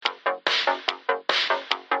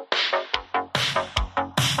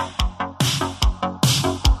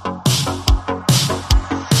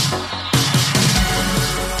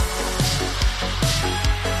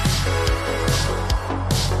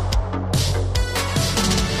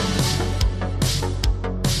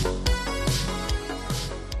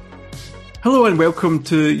Hello and welcome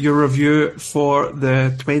to your review for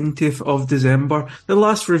the 20th of December, the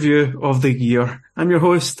last review of the year. I'm your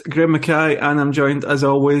host, Graham Mackay, and I'm joined, as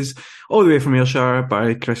always, all the way from Ayrshire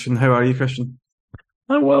by Christian. How are you, Christian?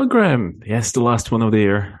 Oh, well, Graham. Yes, the last one of the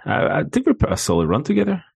year. I think we put a solid run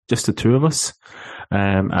together, just the two of us,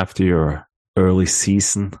 after your early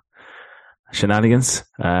season shenanigans.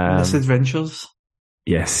 Misadventures.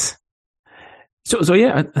 Yes. So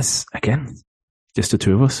yeah, again, just the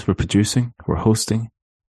two of us. We're producing, we're hosting,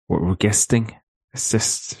 we're guesting. It's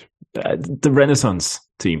just the Renaissance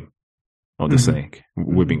team. I'll just say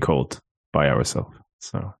we've been called by ourselves.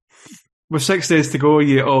 So with 6 days to go, are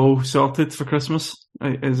you all sorted for Christmas?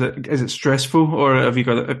 Is it stressful, or have you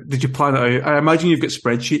got it? Did you plan it out? I imagine you've got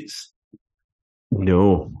spreadsheets.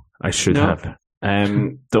 No, I should have.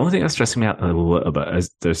 The only thing that's stressing me out a little bit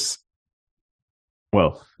is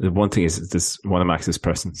the one thing is this one of Max's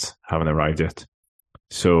presents haven't arrived yet.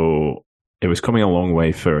 So it was coming a long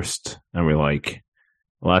way first, and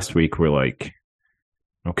last week we're like,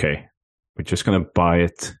 okay, we're just going to buy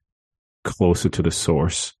it closer to the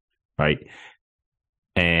source, right?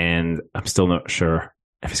 And I'm still not sure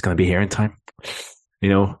if it's going to be here in time.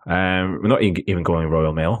 We're not even going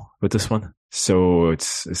Royal Mail with this one. So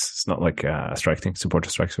it's not like a strike thing, supporter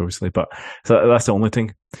strikes, obviously. But so that's the only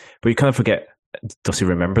thing. But you kind of forget, does he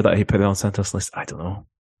remember that he put it on Santa's list? I don't know.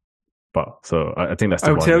 But so I think that's the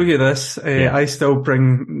I'll one. tell you this. I still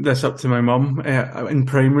bring this up to my mum in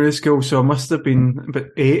primary school, so I must have been about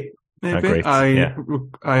 8, maybe. Great. I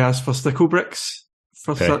asked for stickle bricks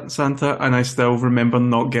for Santa, and I still remember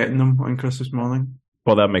not getting them on Christmas morning.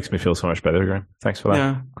 Well, that makes me feel so much better, Graham. Thanks for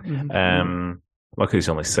that. Yeah. Mm-hmm. Luckily, he's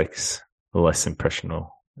only 6, less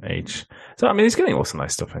impressionable age. So, I mean, he's getting lots of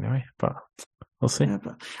nice stuff anyway, but we'll see. Yeah,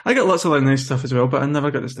 but I got lots of nice stuff as well, but I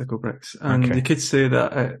never got the stickle bricks. And you could say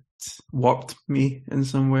that it warped me in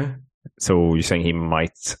some way. So you're saying he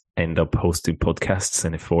might end up hosting podcasts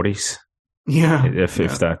in the 40s? Yeah. If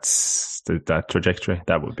that's that trajectory,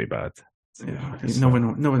 that would be bad. Yeah, no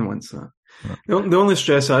one wants that. No. The only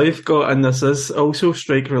stress I've got, and this is also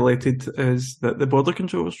strike related, is that the border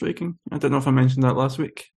control is striking. I don't know if I mentioned that last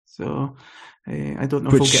week, so I don't know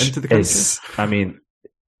if we'll get into the country. I mean,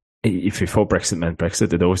 if you thought Brexit meant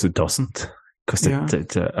Brexit, it always doesn't.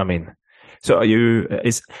 So are you?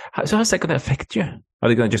 So how's that going to affect you? Are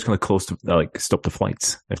they just going to stop the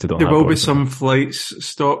flights if they don't? There will be some flights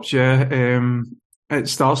stopped. Yeah, it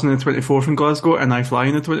starts on the 24th in Glasgow, and I fly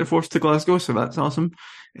on the 24th to Glasgow, so that's awesome.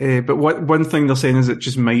 But one thing they're saying is it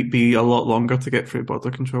just might be a lot longer to get through border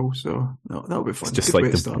control, so that'll be fun. It's just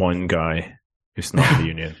like the one guy who's not in the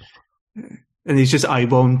union. And he's just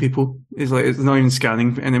eyeballing people. He's like, it's not even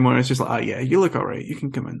scanning anymore. It's just like, yeah, you look all right. You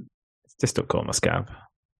can come in. Just don't call him a scab.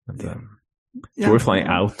 And, so we're flying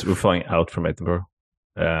out. We're flying out from Edinburgh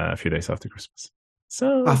a few days after Christmas.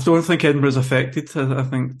 So I don't think Edinburgh's affected. I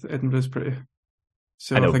think Edinburgh's pretty.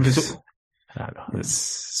 So I think it's. I don't know.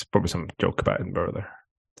 It's probably some joke about Edinburgh there.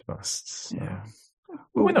 To be honest. So. Yeah.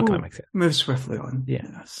 We're not going to make it. Move swiftly on. Yeah.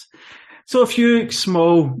 Yes. So a few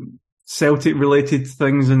small Celtic-related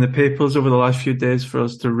things in the papers over the last few days for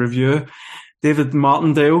us to review. David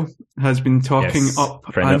Martindale has been talking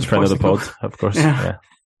up friend of the pod, of course. Yeah.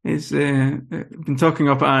 He's been talking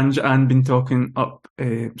up Ange and been talking up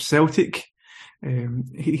Celtic.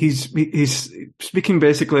 He's speaking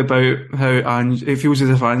basically about how Ange, it feels as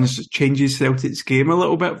if Ange changes Celtic's game a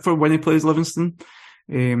little bit for when he plays Livingston.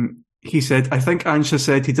 He said, I think Ange has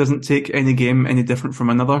said he doesn't take any game any different from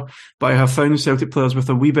another, but I have found Celtic players with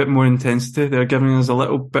a wee bit more intensity. They're giving us a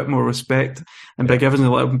little bit more respect. And by giving us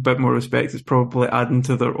a little bit more respect, it's probably adding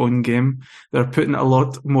to their own game. They're putting a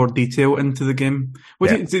lot more detail into the game.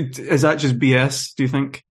 Is that just BS, do you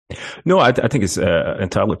think? No, I think it's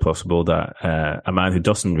entirely possible that a man who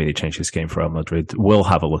doesn't really change his game for Real Madrid will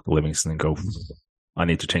have a look at Livingston and go, I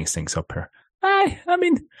need to change things up here. I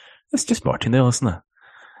mean, it's just Martindale, isn't it?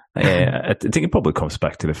 I think it probably comes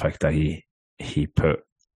back to the fact that he put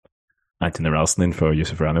Anthony Ralston in for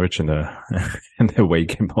Yusuf Ranovic in the away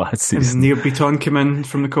game last season. And Neil Beaton came in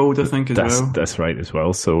from the cold, I think, as well. That's right as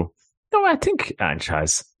well. So, no, I think Ange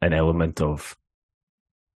has an element of...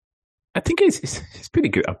 I think he's pretty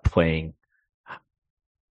good at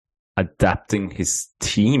adapting his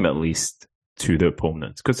team, at least, to the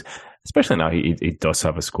opponents. Because especially now, he does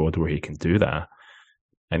have a squad where he can do that.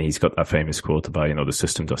 And he's got that famous quote about, the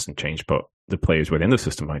system doesn't change, but the players within the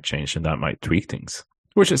system might change, and that might tweak things.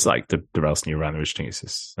 Which is like the Ralston Juranovic thing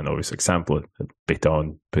is an obvious example. A bit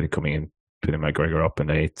on coming in, putting McGregor up in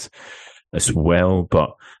 8 as well.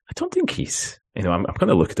 But I don't think he's, I'm going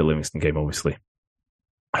to look at the Livingston game, obviously,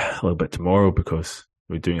 a little bit tomorrow because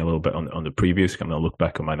we're doing a little bit on the previews. I'm going to look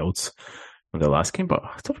back on my notes on the last game, but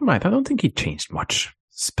top of mind, I don't think he changed much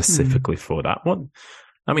specifically for that one.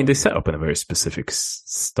 I mean, they set up in a very specific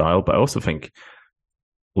style, but I also think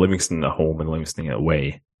Livingston at home and Livingston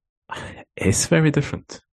away is very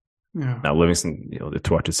different. Yeah. Now, Livingston, the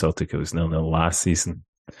thwarted Celtic, it was 0-0 last season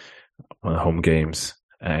on home games,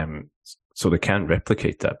 so they can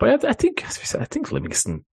replicate that. But I think, as we said, I think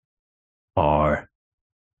Livingston are,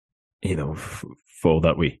 for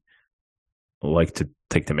that we like to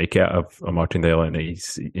take the make out of Martindale, and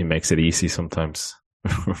he makes it easy sometimes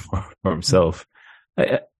for himself.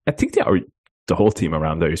 I think the whole team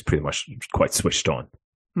around there is pretty much quite switched on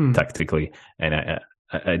tactically, and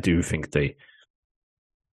I do think they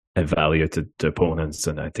evaluate the opponents,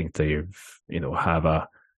 and I think they have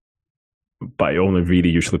by only really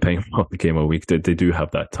usually playing one game a week, they do have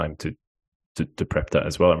that time to prep that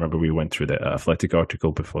as well. I remember we went through the Athletic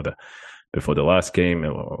article before the last game,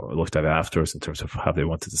 or looked at it afterwards in terms of how they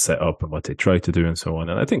wanted to set up and what they tried to do and so on.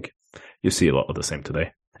 And I think you see a lot of the same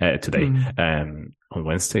today on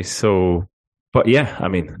Wednesday. So, but yeah, I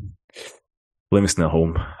mean, Livingston at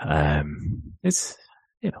home, it's,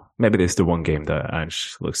 maybe there's the one game that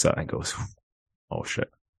Ange looks at and goes, oh shit.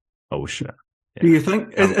 Yeah. Do you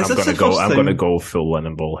think I'm going to go full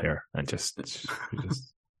Lennon Ball here and just.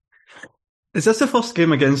 Is this the first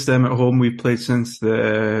game against them at home we've played since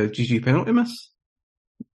the GG penalty miss?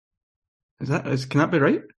 Can that be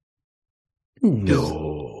right?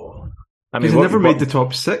 No. I mean, they never made the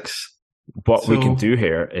top 6. What we can do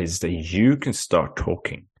here is that you can start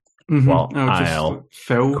talking while I'll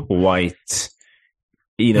quite,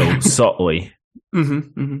 subtly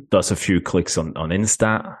does a few clicks on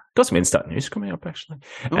Instat. Got some Instat news coming up, actually.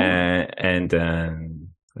 Oh. And I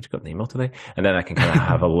just got an email today. And then I can kind of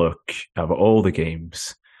have a look at all the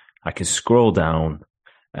games. I can scroll down.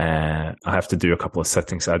 I have to do a couple of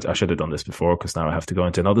settings. I should have done this before, because now I have to go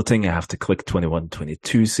into another thing. I have to click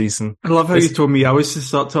 21-22 season. I love how you told me I was to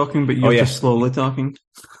start talking, but you're just slowly talking.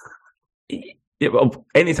 Yeah, well,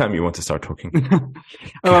 anytime you want to start talking.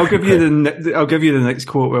 I'll give you the next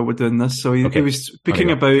quote while we're doing this. So he was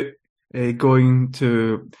speaking about going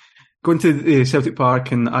to Celtic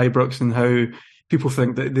Park and Ibrox, and how people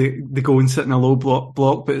think that they go and sit in a low block,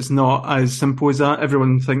 but it's not as simple as that.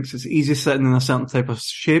 Everyone thinks it's easy sitting in a certain type of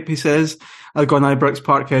shape, he says. I've gone Ibrox,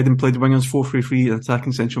 Parkhead, and played wingers 4-3-3 and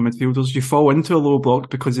attacking central midfielders. You fall into a low block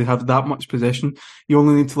because they have that much possession. You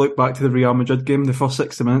only need to look back to the Real Madrid game. The first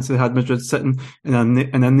 60 minutes, they had Madrid sitting in a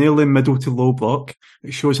nearly middle to low block.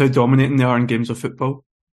 It shows how dominating they are in games of football.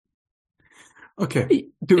 Okay.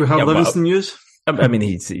 Do we have Livingston news? I mean,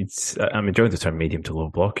 I'm enjoying the term medium to low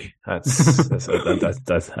block. That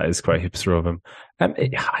is quite hipster of him.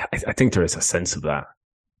 I think there is a sense of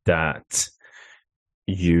that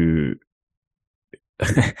you,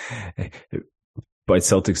 by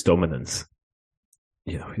Celtic's dominance,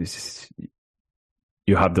 you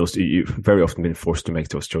have those. You've very often been forced to make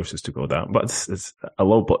those choices to go down. But it's a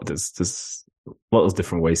low block. There's a lot of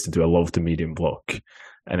different ways to do a low to medium block,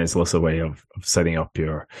 and it's also a way of setting up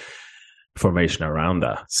your formation around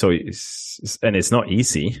that. So it's not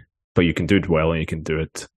easy, but you can do it well, and you can do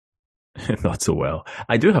it not so well.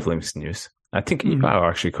 I do have Livingston news. I think you are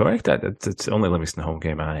actually correct. It's only Livingston home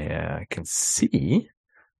game I can see.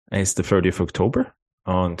 It's the 30th of October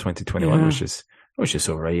on 2021, which is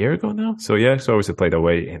over a year ago now. So so obviously played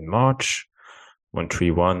away in March, won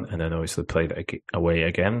 3-1, and then obviously played away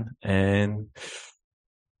again and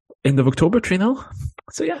end of October 3-0.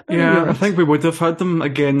 So I think we would have had them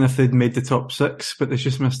again if they'd made the top 6, but they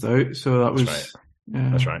just missed out. So that was right.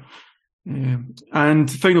 That's right. Yeah.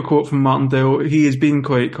 And final quote from Martindale. He has been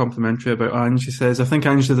quite complimentary about Ange. He says, "I think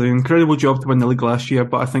Ange did an incredible job to win the league last year,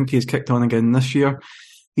 but I think he has kicked on again this year.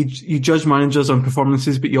 You judge managers on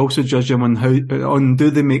performances, but you also judge them on do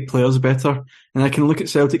they make players better. And I can look at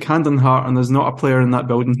Celtic hand on heart, and there's not a player in that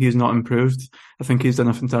building he has not improved. I think he's done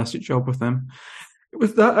a fantastic job with them."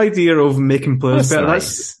 With that idea of making players better,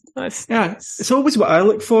 nice. It's always what I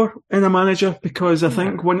look for in a manager, because I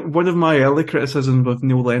think one of my early criticisms of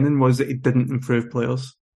Neil Lennon was that he didn't improve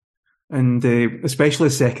players. And especially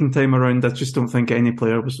the second time around, I just don't think any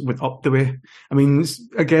player went up the way. I mean,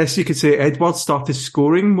 I guess you could say Edwards started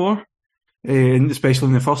scoring more, and especially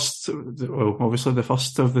in the first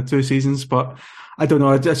of the 2 seasons. But I don't know,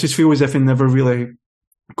 I just feel as if he never really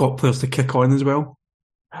got players to kick on as well.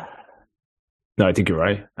 No, I think you're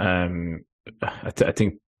right. I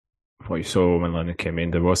think what you saw when Lennon came in,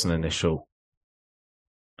 there was an initial,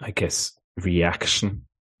 I guess, reaction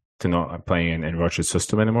to not playing in Rodgers'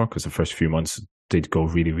 system anymore, because the first few months did go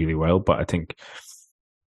really, really well. But I think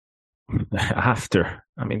after,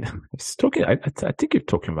 I mean, I think you're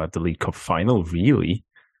talking about the League Cup final, really.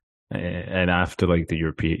 And after like the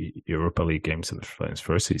Europa League games in his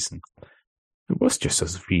first season, it was just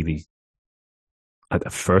as really,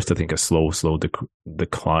 at first, I think a slow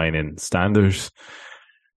decline in standards.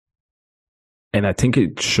 And I think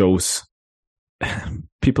it shows,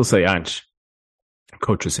 people say, Ange,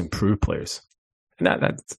 coaches improve players. And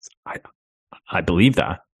I believe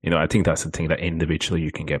that. I think that's the thing, that individually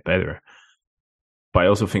you can get better. But I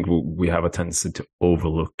also think we have a tendency to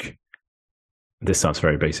overlook, this sounds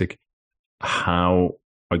very basic, how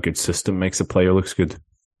a good system makes a player looks good,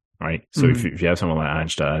 right? So if you have someone like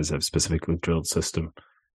Ange that has a specifically drilled system,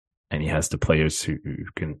 and he has the players who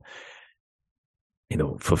can,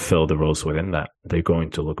 fulfill the roles within that, they're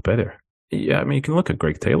going to look better. Yeah, I mean, you can look at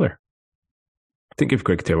Greg Taylor. I think if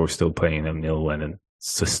Greg Taylor was still playing a Neil Lennon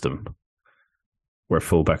system, where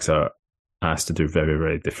fullbacks are asked to do very,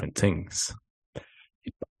 very different things,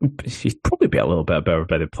 he'd probably be a little bit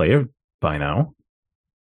better player by now.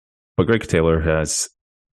 But Greg Taylor has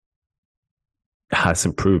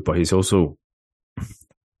improved, but he's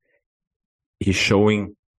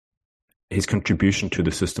showing his contribution to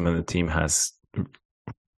the system, and the team has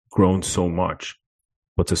grown so much,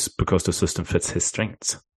 but just because the system fits his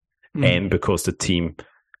strengths, and because the team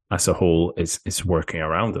as a whole is working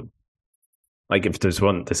around him. Like, if there's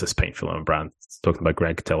one, this is painful on brand, talking about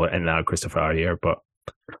Greg Taylor and now Christopher Aurier, but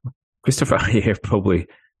Christopher Aurier probably,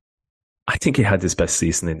 I think he had his best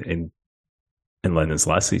season in Lennon's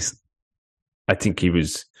last season. I think he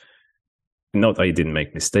was, not that he didn't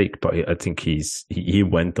make a mistake, but I think he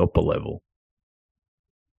went up a level.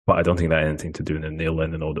 But I don't think that had anything to do with Neil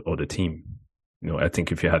Lennon or the team. I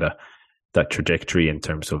think if you had that trajectory in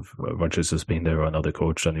terms of Rodgers has been there or another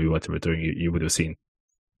coach that knew what they were doing, you would have seen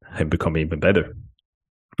him become even better.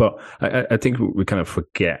 But I think we kind of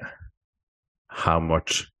forget how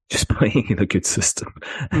much just playing in a good system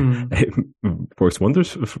it works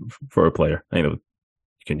wonders for a player. You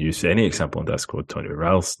can use any example in that squad: Tony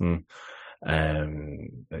Ralston,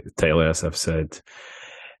 Taylor, as I've said,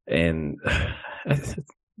 and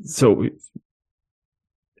so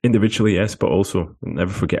individually, yes, but also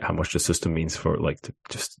never forget how much the system means for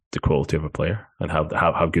just the quality of a player and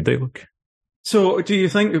how good they look. So, do you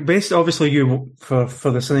think, based, obviously, you for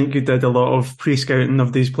the Cynic, you did a lot of pre-scouting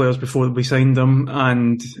of these players before we signed them,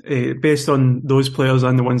 and based on those players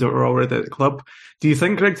and the ones that were already at the club, do you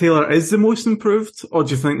think Greg Taylor is the most improved, or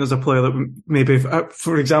do you think there's a player that maybe,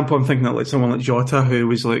 for example, I'm thinking of someone like Jota, who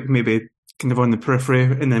was maybe kind of on the periphery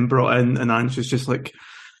and then brought in, and Ange was just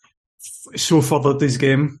so furthered his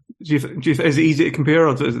game. Do you think, is it easy to compare,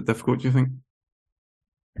 or is it difficult, do you think?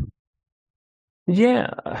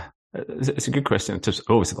 Yeah. It's a good question. It's just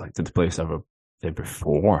always did the players ever there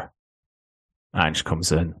before Ange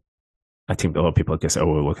comes in? I think a lot of people guess,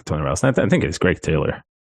 we'll look at Tony Ralston. I think it's Greg Taylor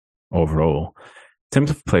overall. In terms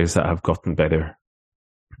of players that have gotten better,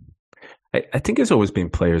 I think it's always been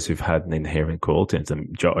players who've had an inherent quality.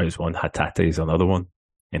 And Jota is one, Hatate is another one,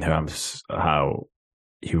 in how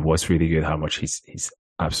he was really good, how much he's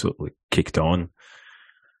absolutely kicked on.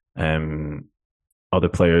 Other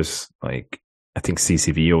players, I think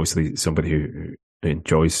CCV, obviously somebody who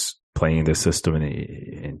enjoys playing in this system, and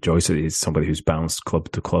he enjoys it. He's somebody who's bounced club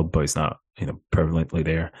to club, but he's not, permanently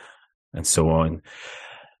there, and so on.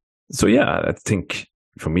 So yeah, I think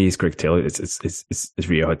for me, it's Greg Taylor. It's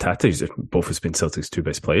Rio Hatate. Both has been Celtic's two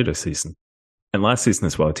best players this season, and last season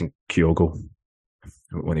as well. I think Kyogo,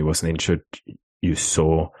 when he wasn't injured, you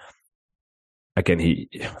saw again.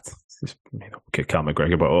 Cal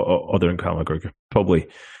McGregor, but other than Cal McGregor, probably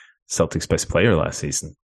Celtic's best player last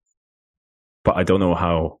season. But I don't know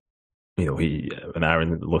how, when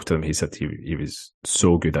Aaron looked at him, he said he was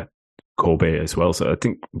so good at Kobe as well. So I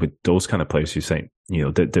think with those kind of players, you're saying,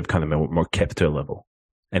 they've kind of more kept their level,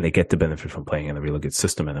 and they get the benefit from playing in a really good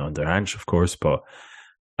system and under Ange, of course. But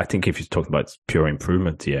I think if you're talking about pure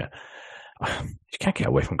improvement, you can't get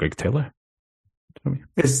away from Greg Taylor.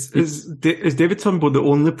 Is David Turnbull the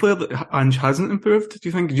only player that Ange hasn't improved? Do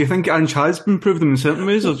you think Ange has improved them in certain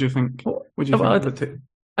ways, or do you think? What do you think?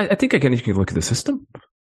 I think again, you can look at the system,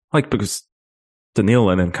 because the Neil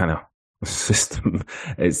Lennon kind of system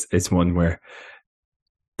is one where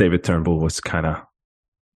David Turnbull was kind of,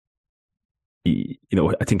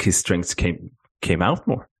 I think his strengths came out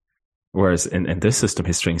more, whereas in this system,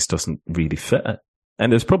 his strengths doesn't really fit it.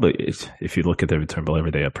 And there's probably, if you look at David Turnbull every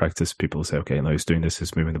day at practice, people say, okay, now he's doing this,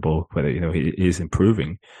 he's moving the ball, whether, he is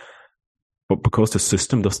improving. But because the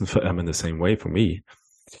system doesn't fit him in the same way, for me,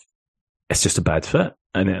 it's just a bad fit.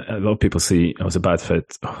 And a lot of people see, it's a bad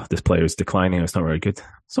fit, this player is declining, it's not very good.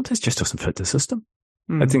 Sometimes it just doesn't fit the system.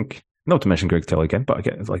 I think, not to mention Greg Taylor again, but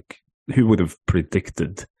again, who would have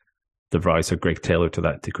predicted the rise of Greg Taylor to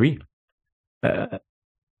that degree.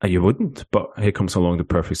 You wouldn't, but here comes along the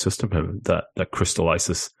perfect system that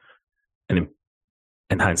crystallizes and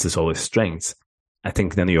enhances all his strengths. I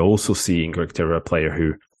think then you also see in Greg Taylor a player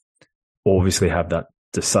who obviously have that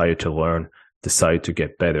desire to learn, desire to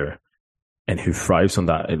get better, and who thrives on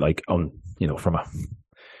that, like on, from a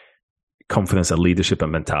confidence and leadership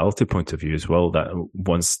and mentality point of view as well, that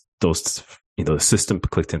once those, the system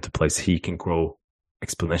clicked into place, he can grow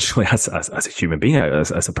exponentially as a human being,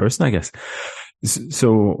 as a person, I guess.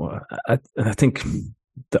 So I think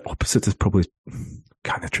the opposite is probably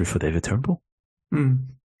kind of true for David Turnbull.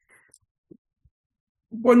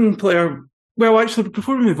 One player. Well, actually,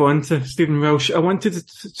 before we move on to Stephen Welsh, I wanted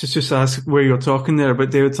to just ask where you're talking there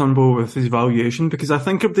about David Turnbull with his valuation, because I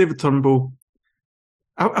think of David Turnbull,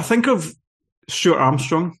 I think of Stuart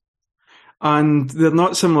Armstrong, and they're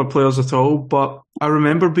not similar players at all, but I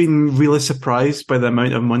remember being really surprised by the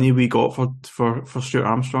amount of money we got for Stuart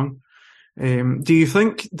Armstrong. Do you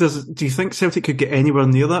think Celtic could get anywhere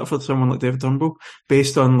near that for someone like David Turnbull,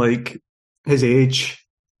 based on like his age,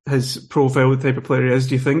 his profile, the type of player he is?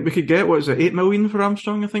 Do you think we could get, 8 million for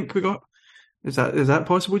Armstrong? I think we got. Is that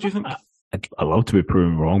possible? Do you think? I'd love to be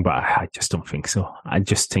proven wrong, but I just don't think so. I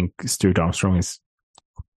just think Stuart Armstrong is,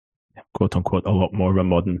 quote unquote, a lot more of a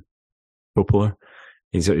modern footballer.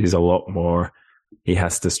 He's a lot more. He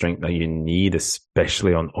has the strength that you need,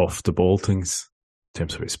 especially on off the ball things, in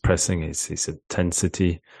terms of his pressing, his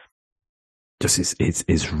intensity, just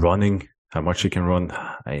his running, how much he can run,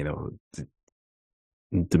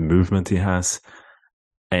 the movement he has.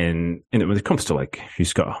 And when it comes to like,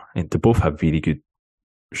 they both have really good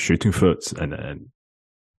shooting foot and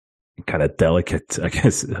kind of delicate, I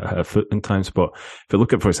guess, foot in times. But if you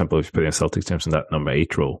look at, for example, if you put in Celtic terms in that number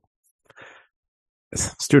 8 role,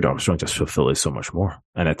 Stuart Armstrong just fulfills so much more.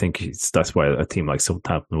 And I think that's why a team like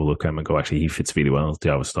Southampton will look at him and go, actually, he fits really well into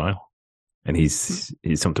our style. And he's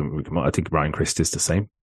something, I think Ryan Christie is the same.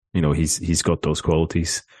 He's got those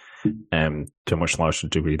qualities to a much larger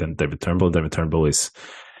degree than David Turnbull. David Turnbull is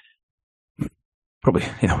probably,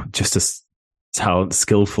 just as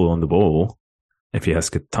skillful on the ball if he has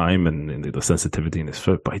good time and the sensitivity in his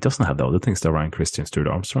foot, but he doesn't have the other things that Ryan Christie and Stuart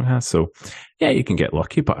Armstrong has. So yeah, you can get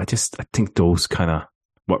lucky, but I think those kind of,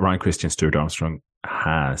 what Ryan Christie and Stuart Armstrong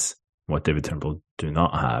has, what David Turnbull do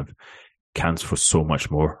not have, counts for so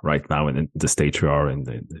much more right now in the stage we are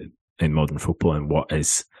in modern football, and what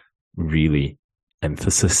is really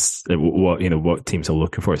emphasis, what teams are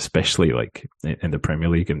looking for, especially like in the Premier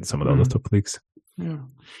League and some of the other top leagues. Yeah.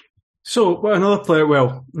 So another player,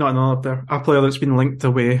 not another player, a player that's been linked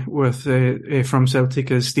away with from Celtic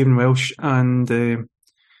is Stephen Welsh, and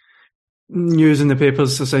news in the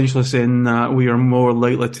papers essentially saying that we are more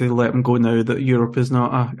likely to let him go now that Europe is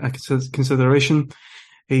not a consideration.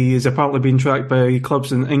 He is apparently being tracked by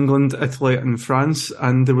clubs in England, Italy and France,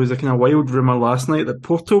 and there was a kind of wild rumour last night that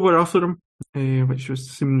Porto were after him, which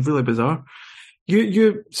seemed really bizarre.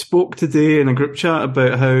 You spoke today in a group chat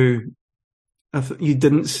about how you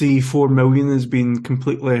didn't see 4 million as being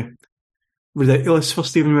completely ridiculous for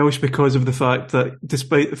Stephen Welsh because of the fact that,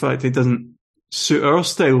 despite the fact he doesn't suit our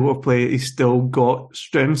style of play, he's still got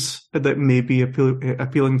strengths that may be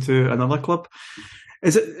appealing to another club.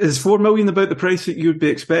 Is 4 million about the price that you'd be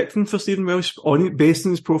expecting for Stephen Welsh, based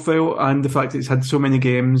on his profile and the fact that he's had so many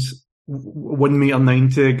games,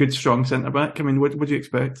 1.90 m, good strong centre back? I mean, what do you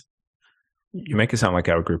expect? You make it sound like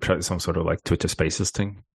our group chat is some sort of like Twitter Spaces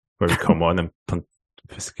thing, where we come on and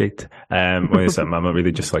pontificate. When is that? I'm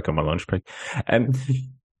really just like on my lunch break. I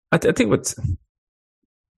think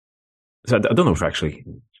so I don't know if actually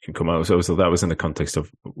can come out. So that was in the context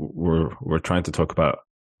of we're trying to talk about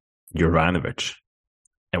Juranovic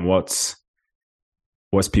and what's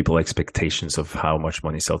people's expectations of how much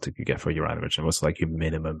money Celtic could get for Juranovic, and what's like your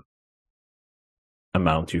minimum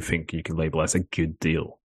amount you think you can label as a good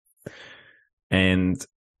deal. And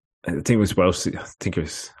I think it was Welsh.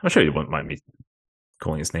 I'm sure you won't mind me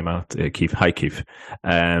calling his name out. Keith. Hi, Keith.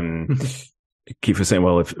 Keith was saying,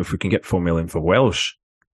 well, if we can get 4 million for Welsh,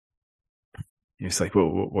 it's like, well,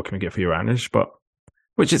 what can we get for Juranovic? But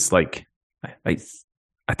which is like, I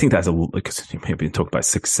think that's because you maybe talk about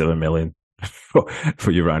 6-7 million for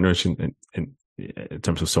Juranovic in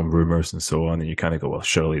terms of some rumors and so on, and you kind of go, well,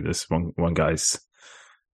 surely this one guy's,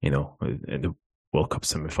 in the World Cup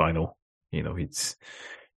semi-final, he plays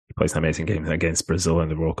an amazing game against Brazil in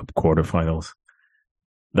the World Cup quarterfinals.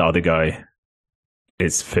 The other guy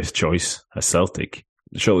is 5th choice at Celtic.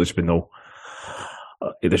 Surely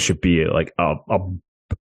there should be like a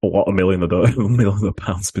million of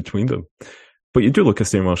pounds between them. But you do look at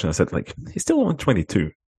Stephen Welsh and I said, like, he's still on 22.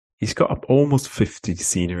 he's got up almost 50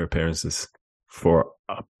 senior appearances for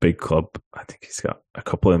a big club. I think he's got a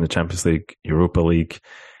couple in the Champions League, Europa League.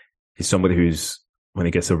 He's somebody who's, when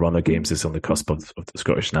he gets a run of games, is on the cusp of the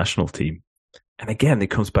Scottish national team. And again, it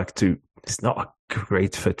comes back to, it's not a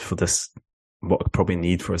great fit for this, what I probably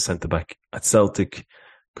need for a centre-back at Celtic,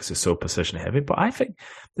 because it's so position heavy. But I think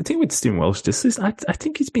the thing with Stephen Welsh this season, I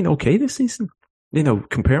think he's been okay this season. You know,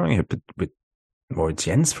 comparing it with Moritz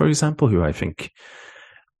Jens, for example, who I think,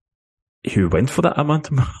 who went for that amount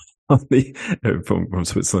of money from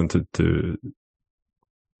Switzerland to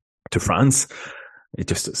France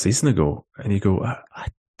just a season ago. And you go, I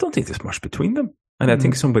don't think there's much between them. And I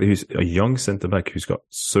think somebody who's a young centre-back who's got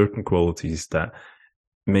certain qualities that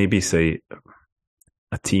maybe, say,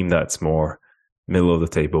 a team that's more middle of the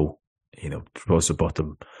table, you know, towards the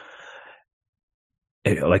bottom,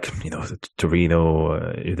 like, you know, Torino,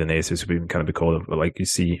 Udinese, as we kind of be called, like you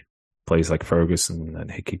see players like Ferguson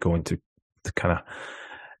and Hickey going to kind of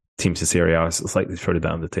teams in Serie A slightly further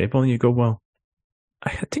down the table, and you go, well,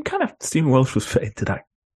 I think kind of Stephen Welsh was fit into that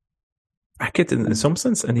bracket in some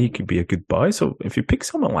sense, and he could be a good buy. So if you pick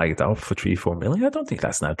someone like that for 3-4 million, I don't think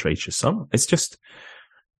that's an outrageous sum. It's just,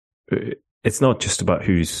 it's not just about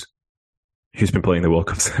who's been playing the World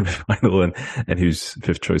Cup semi-final and who's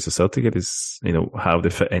fifth choice of Celtic. It is, you know, how they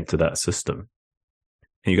fit into that system.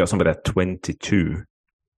 And you got somebody at 22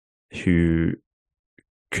 who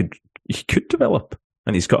could develop,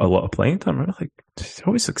 and he's got a lot of playing time. Right? Like, the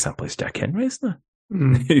always example is Jack Henry, isn't it?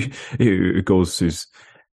 Who goes,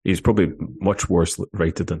 he's probably much worse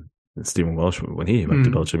rated than Stephen Welsh when he went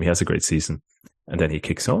to Belgium. He has a great season, and then he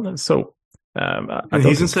kicks on, and so and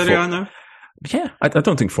he's in Serie A now. Yeah, I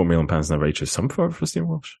don't think £4 million is an outrageous sum for Stephen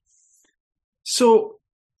Welsh. So,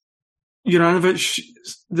 Juranovic,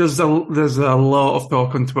 there's a lot of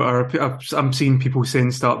talk on Twitter. I'm seeing people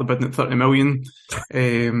saying start the bidding at 30 million.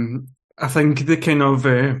 I think the kind of,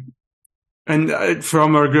 and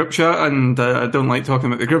from our group chat, and I don't like talking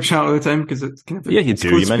about the group chat all the time because it's kind of, yeah, you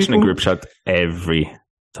do. You mention a group chat every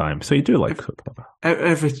time, so you do like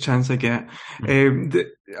every chance I get.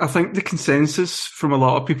 I think the consensus from a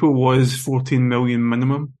lot of people was 14 million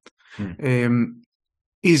minimum.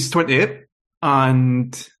 He's 28,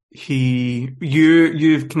 and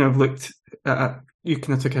you've kind of looked at, you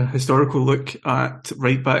kind of took a historical look at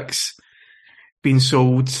right backs being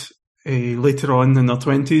sold later on in their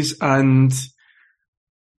 20s, and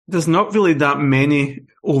there's not really that many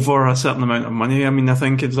over a certain amount of money. I mean, I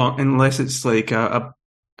think unless it's like a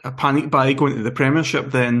panic buy going to the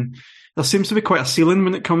Premiership, then there seems to be quite a ceiling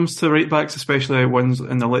when it comes to right backs, especially ones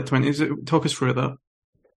in the late 20s. Talk us through that.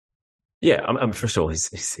 Yeah, first of all,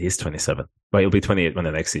 he's 27. Well, he'll be 28 when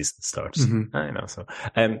the next season starts. I know. So,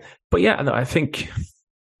 but yeah, no, I think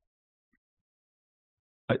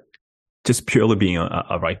just purely being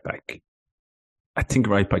a right back, I think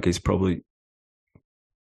right back is probably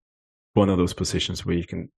one of those positions where you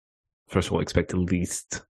can, first of all, expect the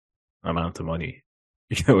least amount of money,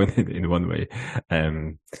 you know, in one way.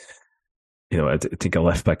 You know, I think a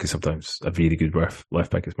left back is sometimes a really good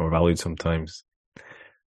left back is more valued sometimes.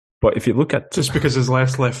 But if you look at, just because there's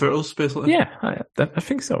less left footers, basically. Yeah, I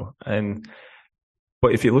think so.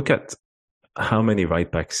 But if you look at how many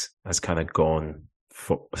right backs has kind of gone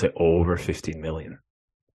for, say, over 15 million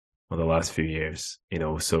for the last few years, you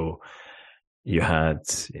know, so you had,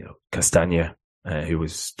 you know, Castagna, who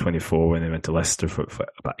was 24 when he went to Leicester for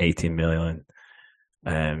about 18 million.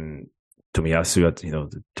 Tomiyasu, you know,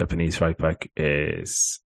 the Japanese right back,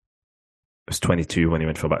 was 22 when he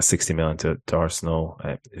went for about 60 million to Arsenal.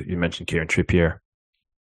 You mentioned Kieran Trippier.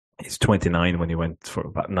 He's 29 when he went for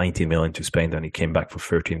about 19 million to Spain. Then he came back for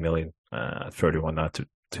 13 million, 31 now to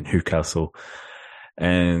Newcastle.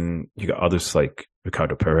 And you got others like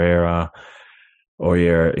Ricardo Pereira, or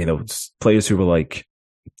you know, players who were like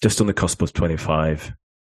just on the cusp of 25,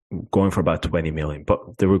 going for about 20 million,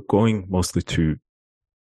 but they were going mostly to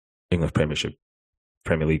English Premiership,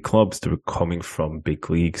 Premier League clubs. They were coming from big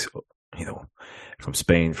leagues, you know, from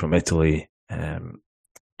Spain, from Italy, and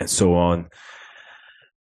so on.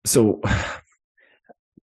 So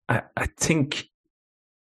I think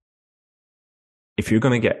if you're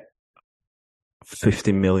going to get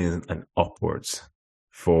 50 million and upwards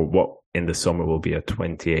for what in the summer will be a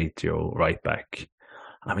 28-year-old right back,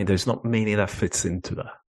 I mean, there's not many that fits into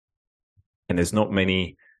that. And there's not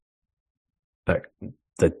many that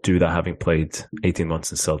do that, having played 18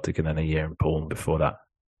 months in Celtic and then a year in Poland before that,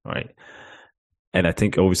 right? And I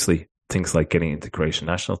think obviously things like getting into Croatian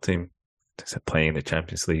national team, playing in the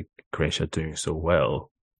Champions League, Croatia doing so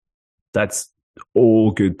well, that's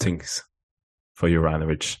all good things for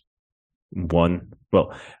Juranovic. One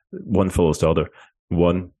follows the other.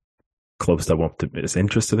 One, clubs that is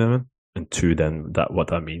interested in him, and two, then what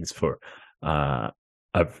that means for a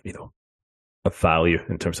value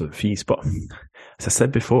in terms of the fees. But as I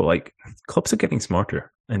said before, like, clubs are getting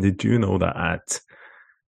smarter, and they do know that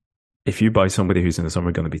if you buy somebody who's in the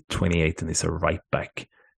summer going to be 28 and he's a right back,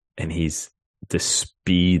 and the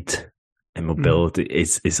speed and mobility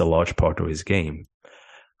is a large part of his game.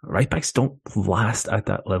 Right backs don't last at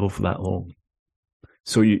that level for that long.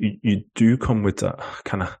 So you do come with a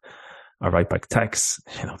kind of a right back tax.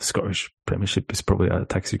 The Scottish Premiership is probably a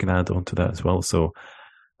tax you can add on to that as well. So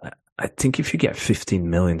I think if you get 15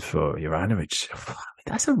 million for Juranovic,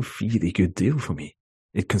 that's a really good deal for me,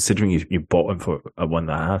 considering you bought him for a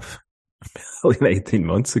 1.5 million 18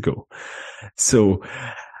 months ago. So,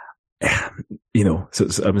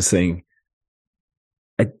 so I'm saying,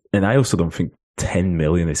 and I also don't think 10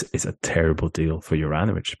 million is a terrible deal for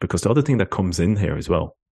Juranovic, because the other thing that comes in here as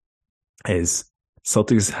well is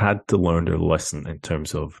Celtics had to learn their lesson in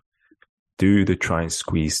terms of, do they try and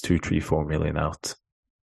squeeze 2, 3, 4 million out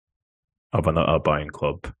of a buying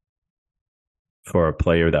club for a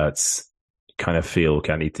player that's kind of feel,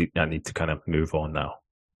 okay, I need to kind of move on now.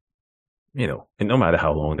 And no matter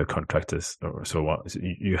how long their contract is or so what,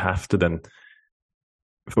 you have to then,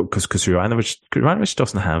 because Juranovic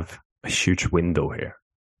doesn't have a huge window here.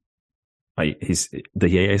 He's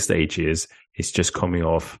the age he is. He's just coming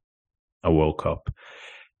off a World Cup.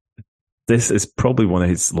 This is probably one of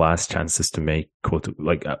his last chances to make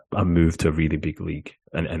a move to a really big league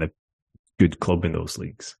and a good club in those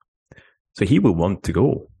leagues. So he will want to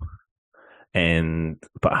go.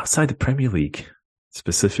 But outside the Premier League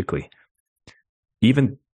specifically,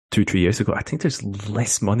 even 2-3 years ago, I think there's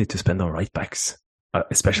less money to spend on right backs,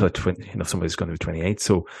 especially at 20, somebody's going to be 28.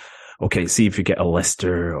 So, okay, see if you get a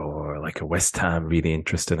Leicester or like a West Ham really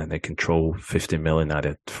interested and they control 50 million at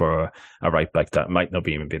it for a right back that might not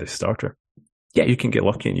even be the starter. Yeah, you can get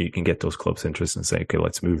lucky and you can get those clubs interested and say, okay,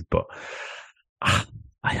 let's move. But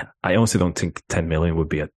I honestly don't think 10 million would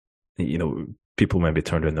be people maybe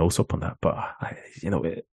turn their nose up on that. But,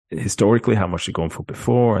 historically, how much you're going for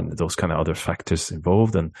before and those kind of other factors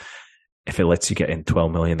involved. And if it lets you get in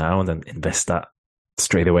 12 million now and then invest that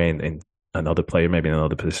straight away in another player, maybe in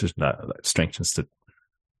another position that strengthens the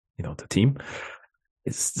team.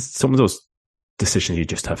 It's some of those decisions you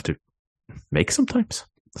just have to make sometimes.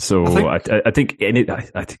 So I think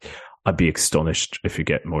I'd be astonished if you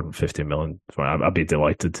get more than 50 million. I'd be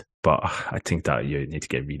delighted, but I think that you need to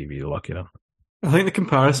get really, really lucky now. I think the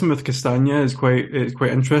comparison with Castagna is quite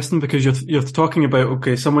interesting, because you're talking about,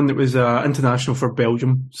 someone that was international for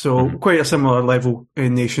Belgium, so quite a similar level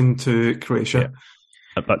in nation to Croatia. Yeah.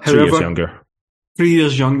 About 3 years younger. 3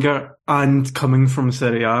 years younger and coming from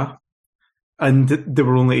Serie A, and they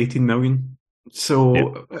were only 18 million.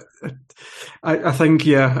 So I think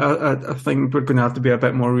I think we're going to have to be a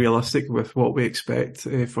bit more realistic with what we expect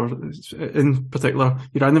for, in particular,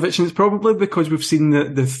 Juranovic. And it's probably because we've seen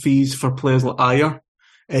the fees for players like Ajer,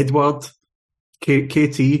 Edouard,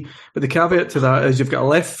 KT. But the caveat to that is you've got a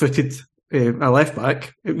left-footed, a left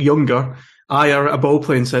back, younger, Ajer, a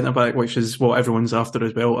ball-playing centre-back, which is what everyone's after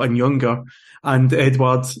as well, and younger. And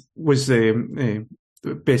Edouard was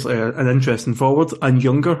basically an interesting forward and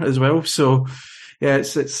younger as well. So, yeah,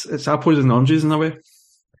 it's apples and oranges in a way.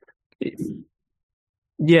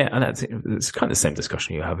 Yeah, and it's kind of the same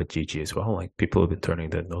discussion you have with Gigi as well. Like, people have been turning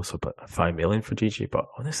their nose up at 5 million for Gigi, but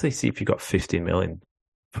honestly, see if you got 15 million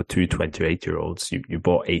for two 28-year-olds you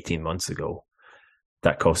bought 18 months ago,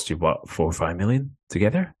 that cost you what, 4 or 5 million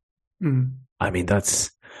together? I mean, that's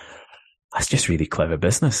just really clever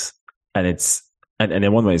business, and and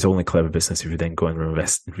in one way, it's only clever business if you then go and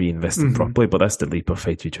reinvest it properly. But that's the leap of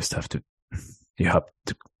faith you just have to. You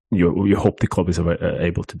hope the club is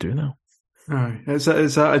able to do now. It's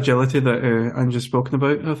that agility that Andrew's spoken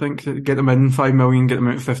about. I think get them in 5 million, get them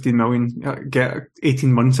out 15 million, get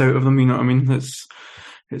 18 months out of them. You know what I mean?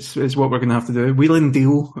 It's what we're going to have to do. Wheel and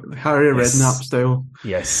deal, Harry Redknapp style.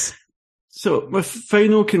 Yes. So my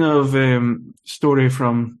final kind of story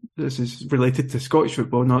from this is related to Scottish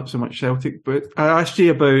football, not so much Celtic, but I asked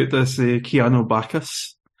you about this Keanu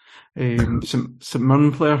Bacchus, St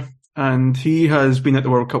Mirren player, and he has been at the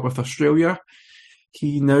World Cup with Australia.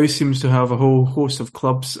 He now seems to have a whole host of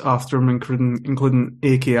clubs after him, including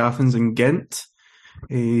AK Athens and Ghent.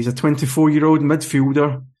 He's a 24-year-old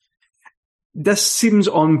midfielder. This seems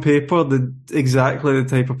on paper exactly the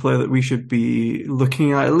type of player that we should be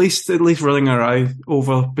looking at least running our eye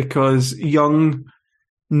over, because Young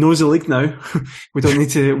knows the league now. We don't need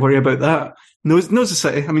to worry about that. Knows the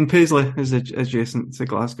city. I mean, Paisley is adjacent to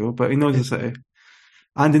Glasgow, but he knows the city.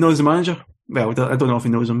 And he knows the manager. Well, I don't know if he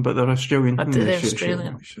knows him, but they're Australian. They're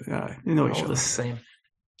Australian. Yeah, you know each All other. the same.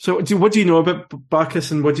 So, what do you know about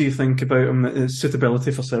Bacchus, and what do you think about him, his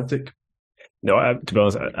suitability for Celtic? No, to be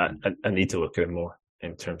honest, I need to look at him more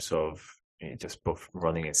in terms of just both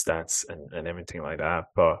running and stats and everything like that.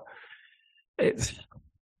 But it's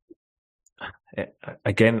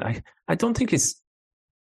again, I don't think he's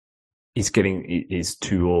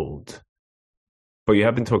too old. But you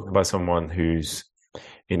have been talking about someone who's,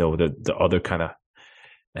 the other kind of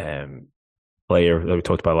player that we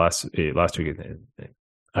talked about last week,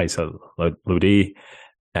 Aissa Lodi,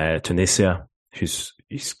 Tunisia, he's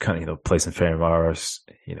kind of plays in Ferencváros,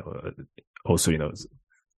 also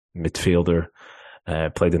midfielder,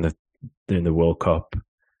 played in the World Cup,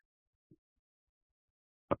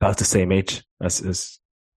 about the same age as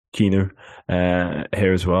Keener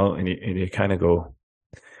here as well, and you kind of go,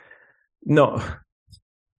 no,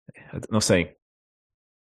 I'm not saying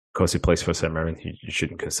because he plays for St. Mirren, you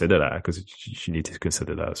shouldn't consider that, because you need to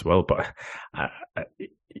consider that as well. But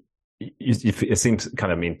it seems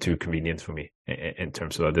kind of too convenient for me in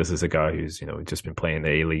terms of that. This is a guy who's just been playing the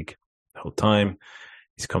A-League the whole time.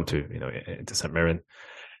 He's come to into St. Mirren.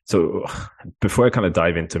 So before I kind of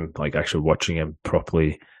dive into him, like actually watching him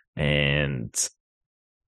properly, and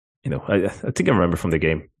I think I remember from the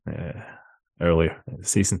game earlier in the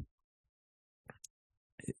season,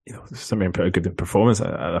 something pretty good in performance.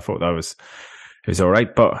 I thought it was all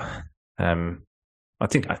right, but I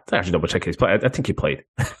think I actually double check his play. I think he played.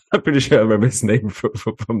 I'm pretty sure I remember his name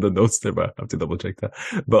from the notes there, but I have to double check that.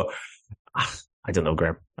 But I don't know,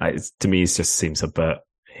 Graham. To me, it just seems a bit,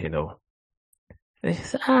 I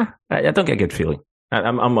don't get a good feeling.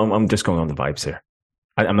 I'm just going on the vibes here.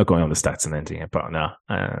 I'm not going on the stats and anything, but no,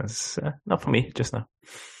 it's not for me just now.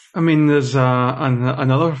 I mean, there's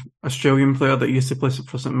another Australian player that used to play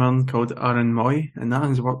for St. Mirren called Aaron Moy, and that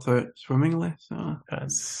has worked out swimmingly. So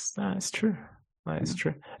that's true. That is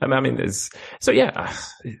true. I mean,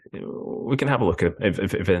 we can have a look at it.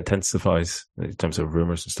 If it intensifies in terms of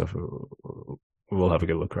rumors and stuff, we'll have a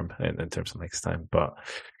good look at him in terms of next time. But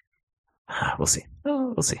we'll see.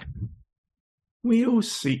 We'll see. We'll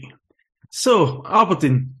see. So,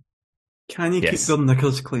 Aberdeen, can you keep their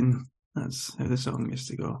knickers clean? That's how the song used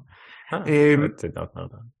to go. I did not know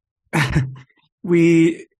that.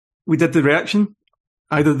 We did the reaction.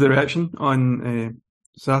 I did the reaction on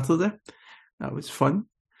Saturday. That was fun.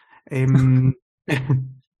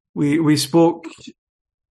 We spoke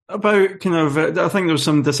about kind of. I think there was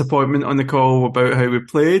some disappointment on the call about how we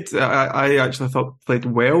played. I actually thought we played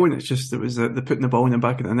well, and it's just it was the putting the ball in the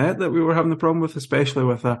back of the net that we were having the problem with, especially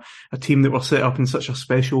with a team that were set up in such a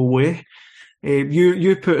special way.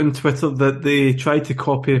 You put on Twitter that they tried to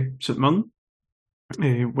copy St. Mirren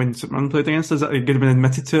when St. Mirren played against us. That you could have been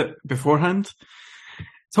admitted to it beforehand.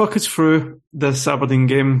 Talk us through this Aberdeen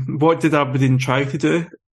game. What did Aberdeen try to do,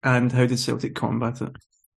 and how did Celtic combat it?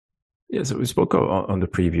 Yeah, so we spoke on the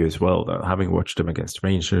preview as well, that having watched them against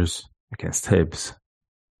Rangers, against Hibs,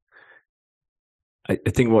 I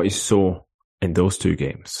think what you saw in those two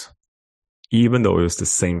games, even though it was the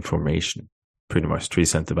same formation, pretty much three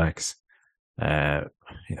centre-backs,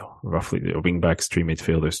 roughly the wing-backs, three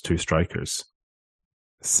midfielders, two strikers,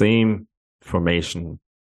 same formation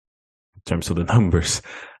in terms of the numbers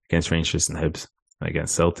against Rangers and Hibs,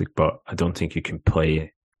 against Celtic, but I don't think you can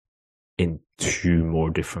play in two more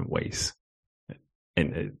different ways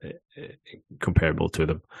in comparable to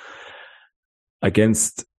them.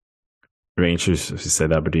 Against Rangers, as you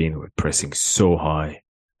said, Aberdeen were pressing so high.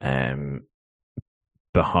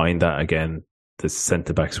 Behind that, again, the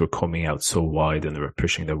centre-backs were coming out so wide and they were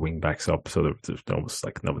pushing their wing-backs up, so they're almost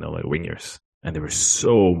like nominal wingers. And there was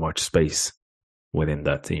so much space within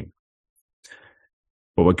that team.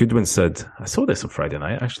 But what Goodwin said, I saw this on Friday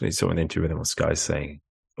night. I actually saw an interview with him with Sky saying,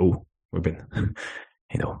 we've been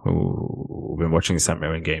watching the St.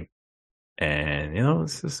 Mirren game, and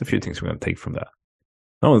there's a few things we're going to take from that.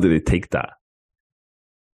 Not only did he take that,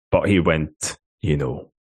 but he went,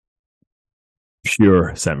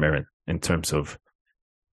 pure St. Mirren in terms of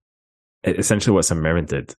essentially what St. Mirren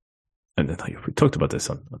did. And we talked about this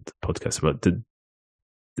on the podcast, but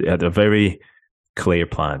they had a very clear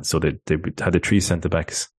plan. So they had the three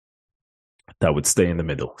centre-backs that would stay in the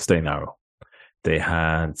middle, stay narrow. They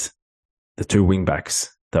had the two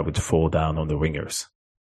wing-backs that would fall down on the wingers,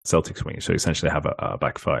 Celtic's wingers, so essentially have a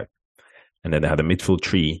back five. And then they had a midfield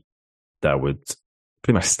three that would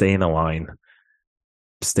pretty much stay in a line,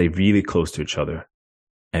 stay really close to each other,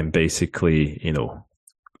 and basically,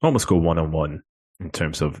 almost go one-on-one in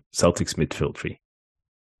terms of Celtic's midfield three.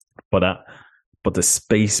 But the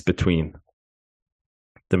space between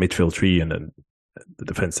the midfield three and the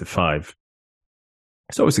defensive five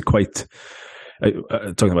It's obviously quite,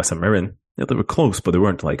 talking about St Mirren, they were close, but they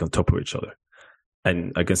weren't like on top of each other.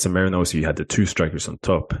 And against St Mirren, also, you had the two strikers on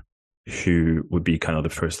top who would be kind of the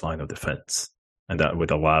first line of defense. And that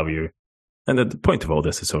would allow you, and the point of all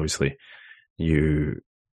this is obviously you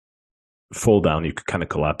fall down, you could kind of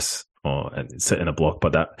collapse and sit in a block.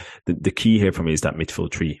 But the key here for me is that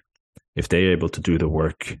midfield tree. If they're able to do the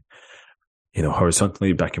work,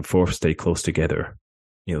 horizontally back and forth, stay close together,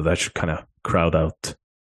 that should kind of crowd out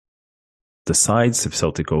the sides. If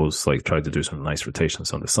Celtic goes try to do some nice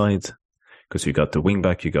rotations on the sides, because you got the wing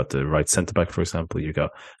back, you got the right centre back, for example, and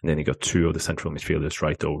then you got two of the central midfielders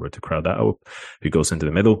right over to crowd that out. Who goes into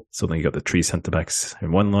the middle? So then you got the three centre backs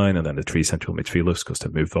in one line, and then the three central midfielders because they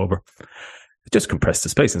moved over. It just compressed the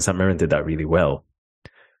space, and St Mirren did that really well.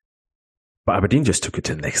 But Aberdeen just took it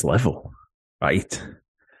to the next level, right?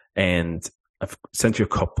 And I've sent you a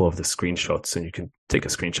couple of the screenshots, and you can take a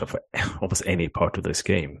screenshot for almost any part of this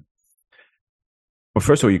game. Well,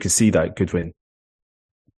 first of all, you can see that Goodwin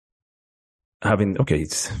I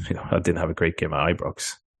didn't have a great game at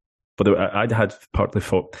Ibrox, but I had partly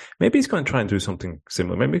thought maybe he's going to try and do something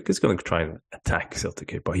similar. Maybe he's going to try and attack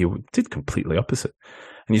Celtic here, but he did completely opposite.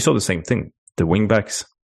 And you saw the same thing. The wing backs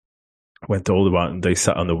went all the way, and they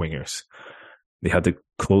sat on the wingers. They had to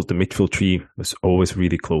close the midfield tree, was always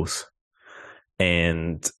really close.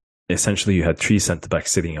 And essentially you had three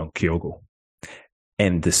centre-backs sitting on Kyogo.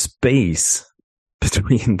 And the space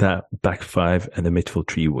between that back five and the midfield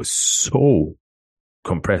tree was so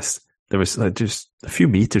compressed. There was just a few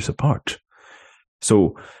meters apart.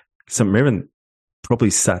 So St Mirren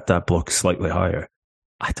probably sat that block slightly higher.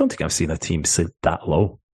 I don't think I've seen a team sit that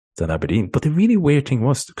low than Aberdeen. But the really weird thing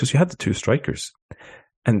was, because you had the two strikers,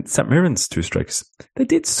 and St Mirren's two strikers, they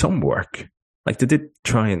did some work. They did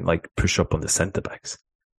try and push up on the centre backs.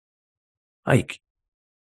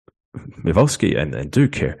 Mivovsky and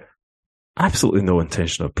Duke here, absolutely no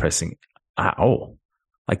intention of pressing at all.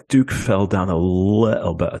 Duke fell down a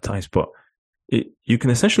little bit at times, but you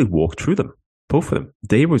can essentially walk through them, both of them.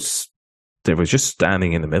 They was just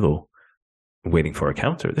standing in the middle, waiting for a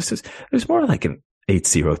counter. It was more like an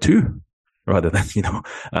 8-0-2 rather than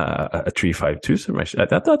a 3-5-2 submission. I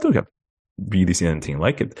don't have really seen anything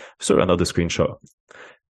like it. So another screenshot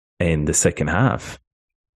in the second half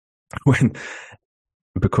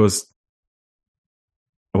because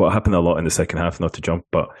what happened a lot in the second half, not to jump,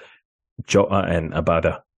 but Jota and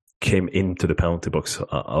Abada came into the penalty box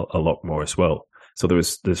a lot more as well. So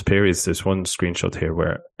there's periods, there's one screenshot here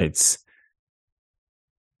where it's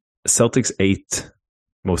Celtic's 8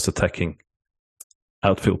 most attacking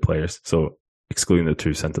outfield players, so excluding the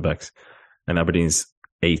two centre-backs, and Aberdeen's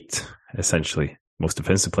 8, essentially, most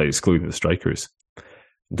defensive players, excluding the strikers.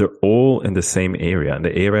 They're all in the same area, and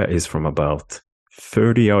the area is from about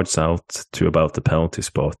 30 yards out to about the penalty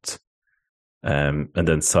spot. And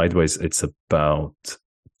then sideways, it's about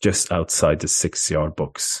just outside the 6-yard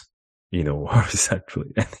box,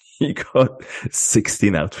 horizontally. And you got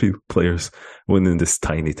 16 outfield players within this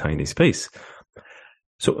tiny, tiny space.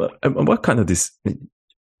 So, what kind of this?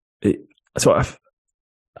 So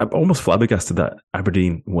I'm almost flabbergasted that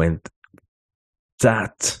Aberdeen went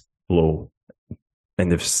that low,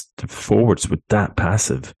 and the forwards were that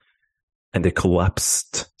passive, and they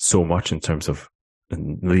collapsed so much in terms of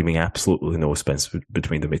leaving absolutely no space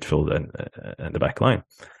between the midfield and the back line.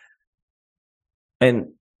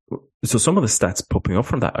 And so some of the stats popping up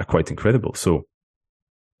from that are quite incredible. So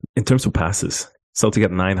in terms of passes, Celtic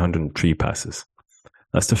had 903 passes.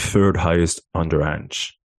 That's the third highest under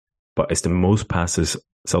Ange, but it's the most passes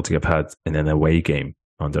Celtic have had in an away game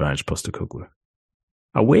under Ange Postecoglou.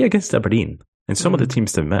 Away against Aberdeen, and some of the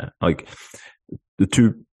teams they've met, the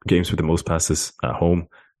two games with the most passes at home,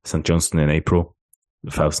 St Johnstone in April,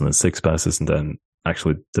 1,006 passes, and then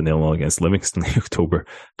actually the 0-0 against Livingston in October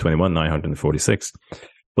 21, 946.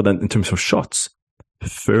 But then in terms of shots,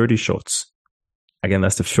 30 shots. Again,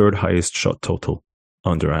 that's the third highest shot total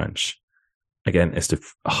under Ange. Again, it's the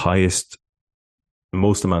highest,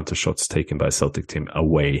 most amount of shots taken by a Celtic team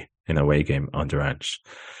away in an away game under Ange.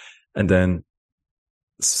 And then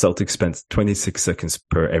Celtic spent 26 seconds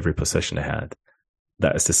per every possession they had.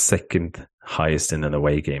 That is the second highest in an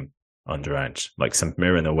away game under Ange. St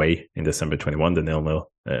Mirren away in December 21, the 0-0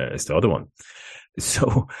 is the other one.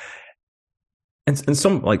 So, and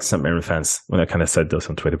some St Mirren fans, when I kind of said this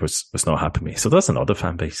on Twitter, was not happy with me. So that's another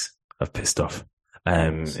fan base I've pissed off.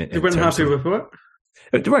 They weren't happy with what?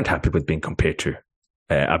 They weren't happy with being compared to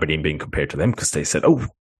Aberdeen being compared to them, because they said,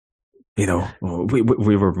 we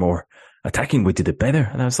were more attacking, we did it better.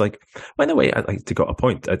 And I was like, well, in a way, they got a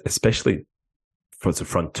point, especially for the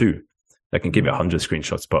front two. I can give you 100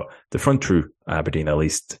 screenshots, but the front through Aberdeen, at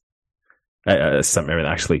least, St Mirren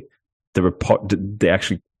actually, they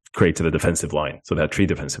actually created a defensive line. So they had 3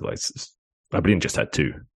 defensive lines. Aberdeen just had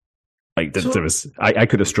 2. Like there was, I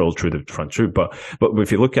could have strolled through the front through, but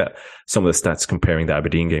if you look at some of the stats comparing the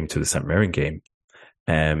Aberdeen game to the St Mirren game,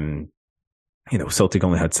 Celtic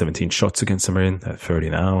only had 17 shots against St Mirren, at 30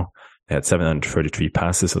 now. They had 733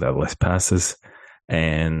 passes, so they had less passes,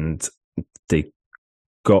 and they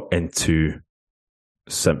got into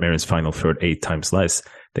St Mirren's final third 8 times less.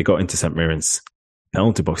 They got into St Mirren's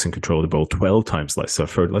penalty box and control the ball 12 times less, so a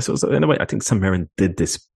third less. So in a way, I think St Mirren did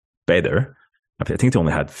this better. I think they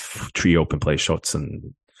only had 3 open play shots,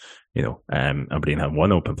 and Aberdeen had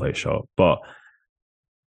 1 open play shot. But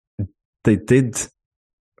they did,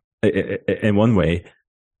 in one way,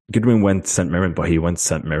 Goodwin went St Mirren, but he went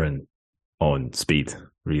St Mirren on speed,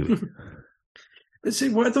 really. See,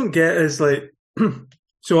 what I don't get is like,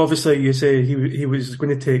 so obviously you say he was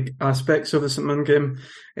going to take aspects of the St Mirren game,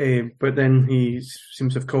 but then he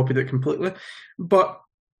seems to have copied it completely. But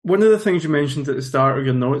one of the things you mentioned at the start of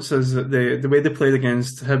your notes is that the way they played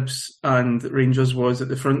against Hibs and Rangers was that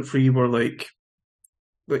the front 3 were like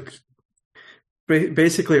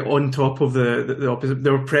basically on top of the opposite. They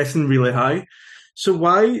were pressing really high. So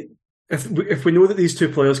why, if we know that these 2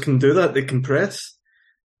 players can do that, they can press,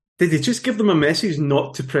 did they just give them a message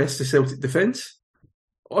not to press the Celtic defence?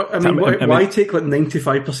 Why take like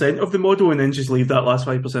 95% of the model and then just leave that last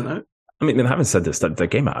 5% out? I mean, having said this, the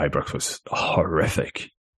game at Ibrox was horrific.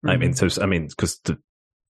 Mm-hmm. Because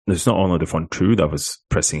there's not only the front 2 that was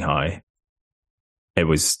pressing high, it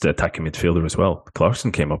was the attacking midfielder as well.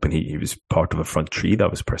 Clarkson came up and he was part of a front 3 that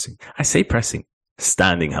was pressing. I say pressing,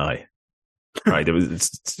 standing high. Right? It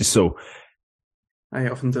was so. I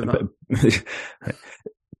often do that.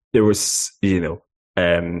 There was,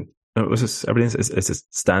 was this Aberdeen? Is it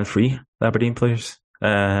stand free? The Aberdeen players?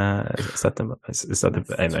 Is that them? Is that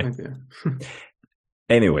the anyway?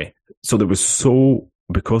 Anyway, so there was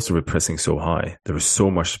because they were pressing so high, there was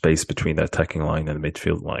so much space between the attacking line and the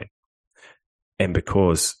midfield line, and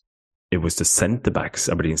because it was the centre backs,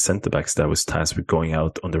 Aberdeen centre backs, that was tasked with going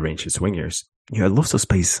out on the Rangers wingers. You had lots of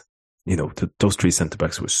space. Those 3 centre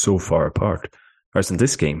backs were so far apart. Whereas in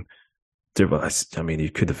this game,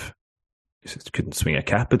 you couldn't swing a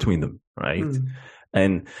cat between them, right? Mm.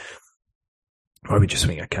 And why would you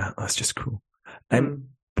swing a cat? That's just cool.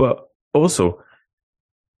 But also,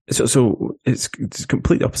 so it's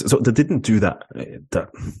completely opposite. So they didn't do that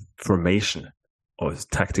formation or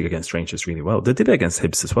tactic against Rangers really well. They did it against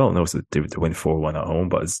Hibs as well. And also they win 4-1 at home,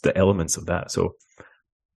 but it's the elements of that. So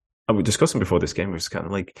I was discussing before this game, it was kind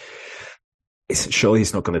of like, surely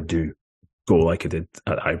he's not going to go like he did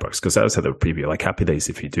at Ibrox, because I was at the preview, like happy days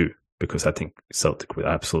if you do, because I think Celtic would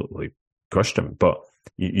absolutely crush them. But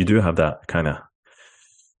you do have that kind of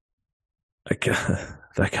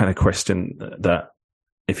question that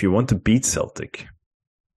if you want to beat Celtic,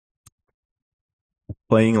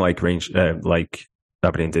 playing like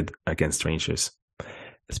Aberdeen did against Rangers,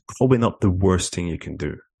 it's probably not the worst thing you can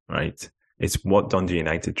do, right? It's what Dundee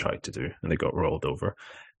United tried to do, and they got rolled over.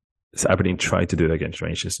 So Aberdeen tried to do it against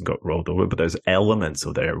Rangers and got rolled over, but there's elements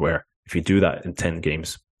of there where if you do that in 10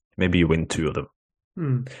 games, maybe you win 2 of them.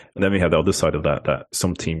 And then we have the other side of that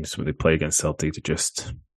some teams, when they play against Celtic, to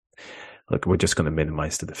just, we're just going to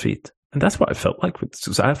minimize the defeat. And that's what I felt like.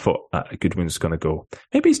 Because I thought Goodwin's going to go,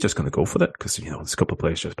 maybe he's just going to go for that, because, there's a couple of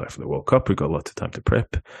players just back from the World Cup. We've got a lot of time to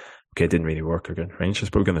prep. Okay, it didn't really work against Rangers,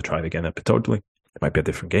 but we're going to try it again at Pittodrie. It might be a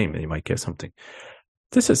different game and you might get something.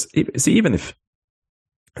 Even if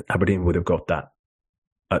Aberdeen would have got that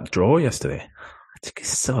draw yesterday, I think it's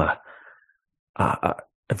still a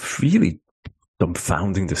really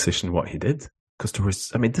dumbfounding decision what he did.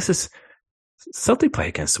 Because Celtic play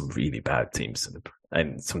against some really bad teams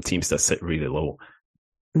and some teams that sit really low.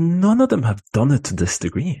 None of them have done it to this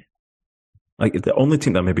degree. Like, the only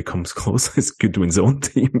team that maybe comes close is Goodwin's own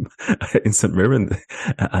team in St Mirren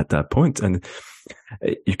at that point. And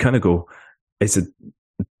you kind of go, so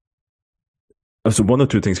one or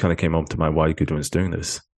two things kind of came up to mind why Goodwin's doing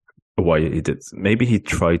this, why he did. Maybe he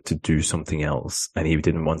tried to do something else and he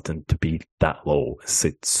didn't want them to be that low,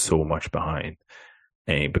 sit so much behind,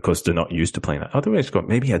 because they're not used to playing that. Otherwise,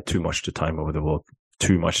 maybe he had too much time over the World,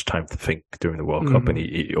 too much time to think during the World Cup, and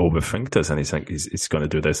he overthinked us, and he's like, he's going to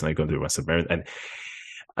do this and he's going to do West America.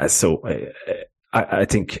 And so I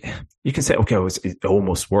think you can say, okay, it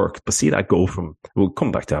almost worked, but see that goal we'll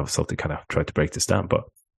come back to how Celtic kind of tried to break this down, but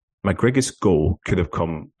McGregor's goal could have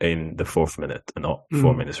come in the 4th minute and not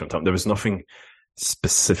 4 minutes from time. There was nothing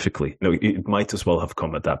specifically. No, it might as well have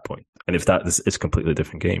come at that point. And if that is a completely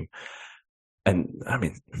different game. And I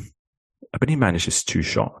mean, Aberdeen manages 2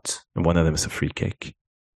 shots, and one of them is a free kick.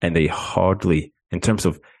 And they hardly, in terms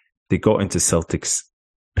of, they got into Celtic's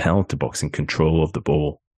penalty box in control of the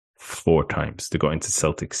ball 4 times. They got into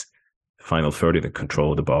Celtic's final 30 in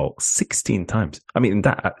control of the ball 16 times. I mean, in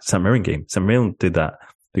that St Mirren game, St Mirren did that.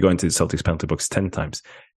 They got into Celtic's penalty box 10 times,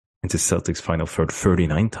 into Celtic's final third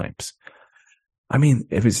 39 times. I mean,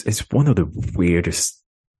 it's one of the weirdest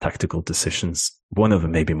tactical decisions, one of the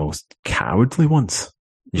maybe most cowardly ones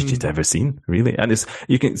you've ever seen, really. And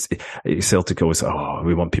Celtic always,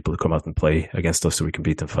 we want people to come out and play against us so we can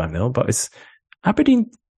beat them 5-0. But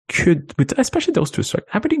Aberdeen could, especially those 2 strikes,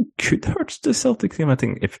 Aberdeen could hurt the Celtic team, I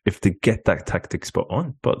think, if they get that tactic spot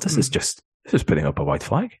on. But this is putting up a white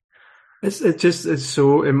flag.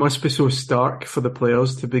 It must be so stark for the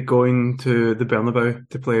players to be going to the Bernabeu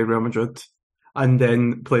to play Real Madrid and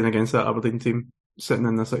then playing against that Aberdeen team sitting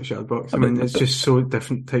in the 6-yard box. I mean, it's just so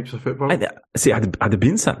different types of football. Had it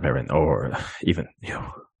been St Mirren or even,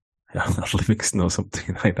 Livingston or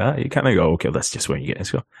something like that, you kind of go, okay, that's just where you get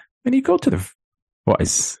to go. And you go to what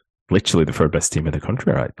is literally the 3rd best team in the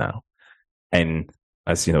country right now. And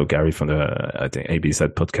as you know, Gary from the, I think,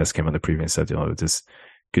 ABZ podcast came on the preview and said, this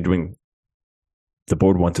Goodwin, the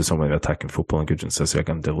board wanted someone attacking football, and Gudrun says, I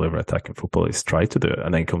can deliver attacking football. He's tried to do it.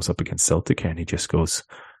 And then comes up against Celtic and he just goes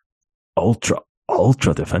ultra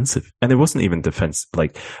defensive. And it wasn't even defense.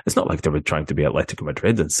 Like, it's not like they were trying to be Atletico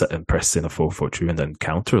Madrid and sit and press in a 4-4-2 and then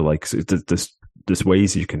counter. Like, so there's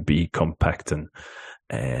ways you can be compact and,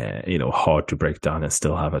 hard to break down and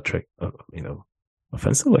still have a trick,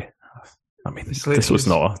 offensively. I mean, this was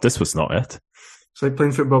not it. It's like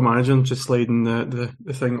playing Football Manager and just sliding the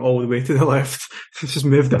thing all the way to the left. Just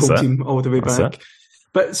move the whole team all the way back.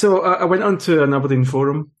 But so I went on to an Aberdeen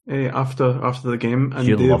forum after the game, and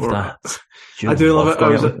you love that. I do love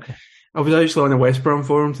it. I was actually on a West Brom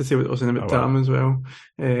forum to see what was in about Tam as well.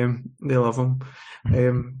 They love him.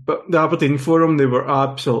 But the Aberdeen forum, they were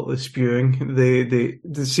absolutely spewing.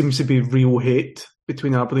 There seems to be real hate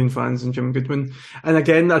between Aberdeen fans and Jim Goodwin. And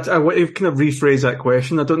again, I want to kind of rephrase that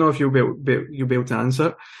question. I don't know if you'll be able to answer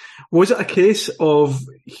it. Was it a case of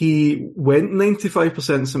he went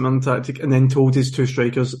 95% St tactic and then told his 2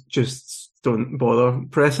 strikers just don't bother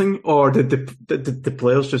pressing, or did the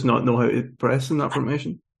players just not know how to press in that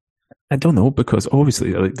formation? I don't know, because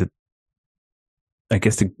obviously, I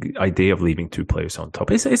guess the idea of leaving 2 players on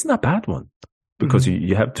top isn't a bad one, because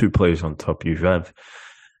you have 2 players on top. You have,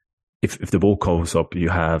 if the ball calls up, you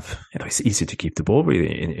have, it's easy to keep the ball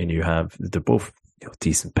really, and you have, they're both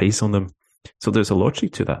decent pace on them. So there's a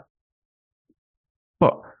logic to that.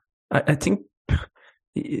 But I think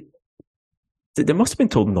they must have been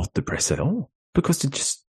told not to press at all, because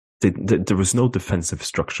there was no defensive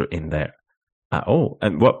structure in there at all.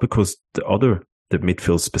 And because the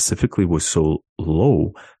midfield specifically was so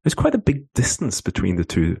low, there's quite a big distance between the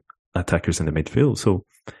 2 attackers in the midfield. So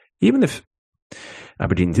even if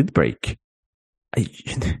Aberdeen did break,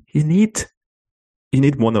 you need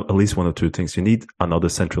at least one or 2 things. You need another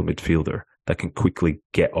central midfielder that can quickly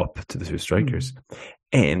get up to the 2 strikers.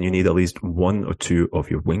 And you need at least 1 or 2 of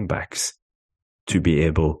your wing backs to be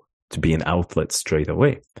able to be an outlet straight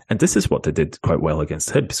away. And this is what they did quite well against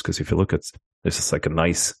Hibs, because if you look at, there's just like a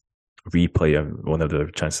nice replay of one of the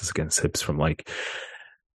chances against Hibs from like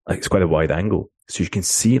it's quite a wide angle. So you can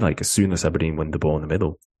see, like, as soon as Aberdeen win the ball in the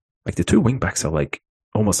middle, like the 2 wing backs are like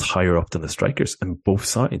almost higher up than the strikers on both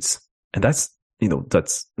sides. And that's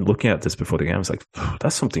looking at this before the game, it's like,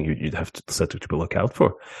 that's something you'd have to set to look out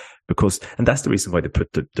for, and that's the reason why they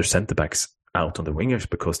put their centre backs out on the wingers,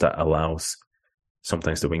 because that allows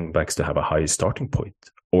sometimes the wing backs to have a high starting point,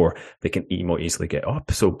 or they can more easily get up.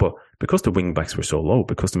 So, but because the wing backs were so low,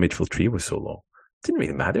 because the midfield tree was so low, it didn't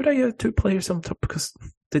really matter that you had 2 players on top, because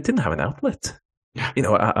they didn't have an outlet,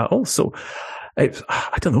 at all. So, I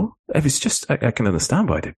don't know. It was just, I can understand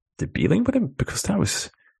why they're dealing with him, because that was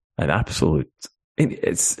an absolute, and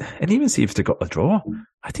even see if they got a draw,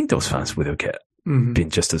 I think those fans would have been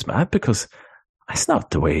just as mad, because that's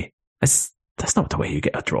not the way you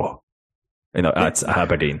get a draw. At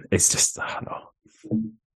Aberdeen, it's just, I don't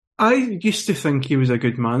know. I used to think he was a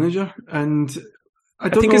good manager, and I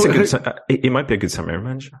think he might be a good summer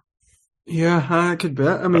manager. Yeah, it could be.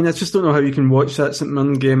 I mean, I just don't know how you can watch that St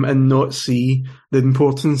Mirren game and not see the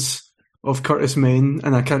importance of Curtis Main,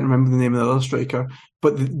 and I can't remember the name of the other striker,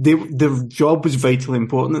 but their job was vitally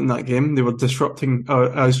important in that game. They were disrupting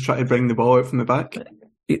us trying to bring the ball out from the back.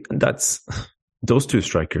 Those 2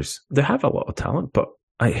 strikers, they have a lot of talent, but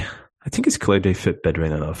I think it's clear they fit better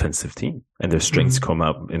in an offensive team, and their strengths come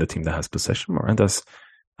out in a team that has possession more. And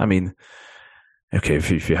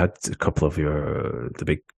if you had a couple of the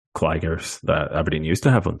big claggers that Aberdeen used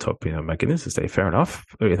to have on top. McGuinness is fair enough,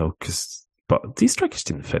 but these strikers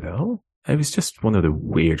didn't fit at all. It was just one of the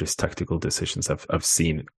weirdest tactical decisions I've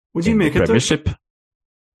seen. What do you make of Premiership?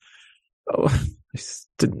 Oh, I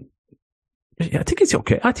didn't. Yeah, I think he's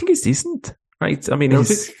okay. I think he's decent, right? I mean,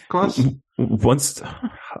 he's class. Once,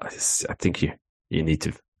 I think you need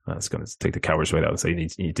to. That's going to take the cowards right out and say you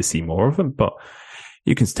need to see more of him, but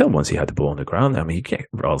you can still, once he had the ball on the ground, I mean, he get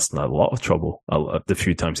Ralston in a lot of trouble the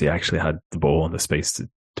few times he actually had the ball on the space to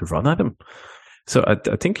run at him. So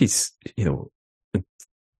I think he's,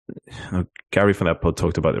 Gary from that pod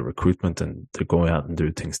talked about the recruitment and they're going out and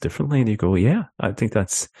doing things differently. And you go, yeah, I think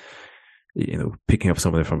that's, picking up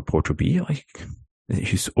somebody from Porto B, like,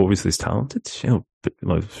 he's obviously talented, a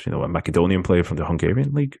Macedonian player from the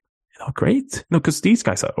Hungarian league, great. Because these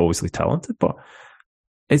guys are obviously talented, but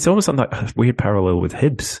it's almost on that weird parallel with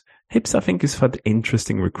Hibs. Hibs, I think, has had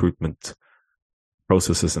interesting recruitment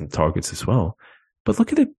processes and targets as well. But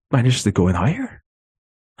look at it, managed to go in higher.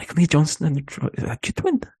 Like Lee Johnson and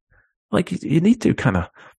Goodwin. Like, you need to kind of,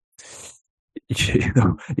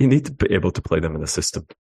 you need to be able to play them in a system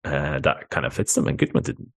that kind of fits them. And Goodwin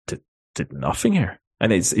did nothing here.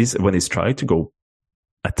 And when he's tried to go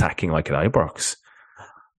attacking like at Ibrox,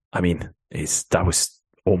 I mean, that was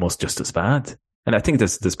almost just as bad. And I think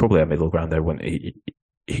there's probably a middle ground there when he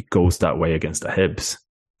goes that way against the Hibs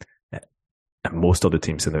and most other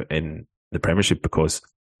teams in the Premiership, because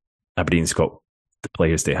Aberdeen's got the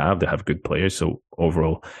players they have good players. So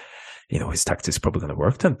overall, his tactics probably going to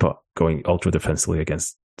work then. But going ultra defensively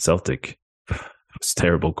against Celtic was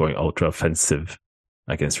terrible. Going ultra offensive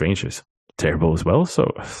against Rangers, terrible as well.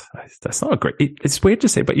 So that's not a great. It's weird to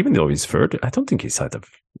say, but even though he's third, I don't think he's had a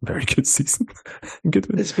very good season.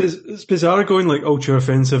 It's bizarre going like ultra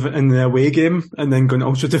offensive in the away game and then going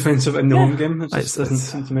ultra defensive in the home game. It just doesn't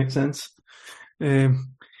seem to make sense.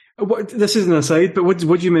 This is an aside, but what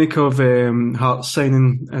do you make of Hearts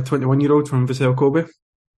signing a 21-year-old from Vissel Kobe?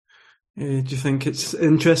 Do you think it's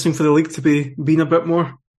interesting for the league to be being a bit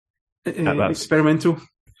more experimental?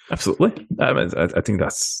 Absolutely. I think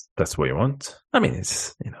that's what you want. I mean,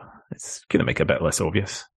 it's going to make it a bit less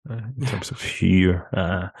obvious in terms of sheer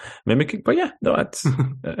mimicking. But yeah, no,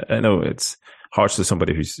 I know it's harsh to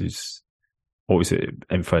somebody who's always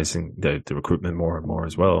emphasizing the recruitment more and more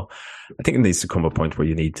as well. I think it needs to come a point where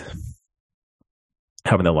you need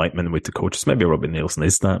having alignment with the coaches. Maybe Robin Nielsen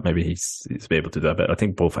is that. Maybe he's able to do that. But I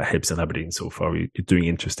think both at Hibs and Aberdeen so far, you're doing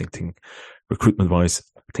interesting things recruitment-wise.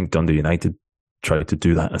 I think Dundee United tried to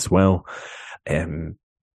do that as well.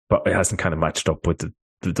 But it hasn't kind of matched up with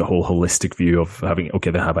the whole holistic view of having,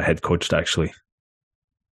 they have a head coach that actually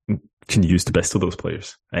can use the best of those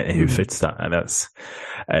players and who fits that. And that's,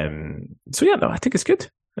 so yeah, no, I think it's good.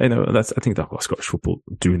 I think that's what Scottish football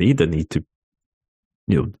do need. They need to,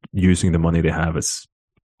 using the money they have as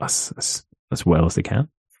well as they can.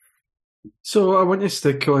 So I want to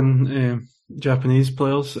stick on Japanese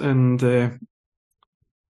players and the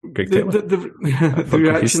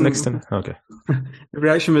reaction next time. Okay. The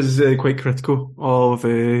reaction was quite critical of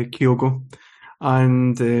Kyogo,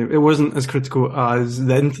 and it wasn't as critical as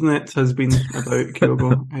the internet has been about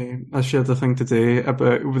Kyogo. I shared a thing today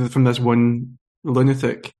from this one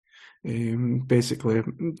lunatic, basically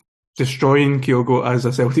destroying Kyogo as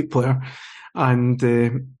a Celtic player, and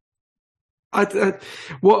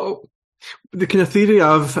what the kind of theory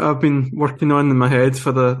I've been working on in my head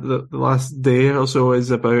for the last day or so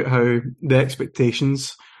is about how the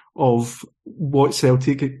expectations of what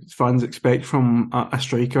Celtic fans expect from a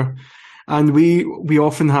striker. And we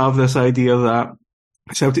often have this idea that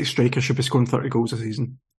a Celtic striker should be scoring 30 goals a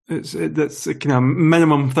season. That's a kind of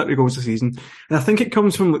minimum 30 goals a season. And I think it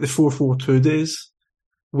comes from like the 4-4-2 days,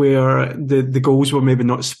 where the goals were maybe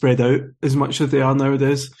not spread out as much as they are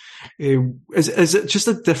nowadays. Is it just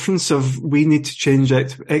a difference of we need to change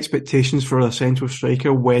expectations for a central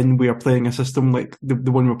striker when we are playing a system like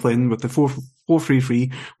the one we're playing with the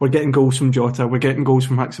 4-3-3? We're getting goals from Jota, we're getting goals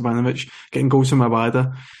from Haksabanovic, getting goals from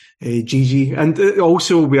Abada, Gigi. And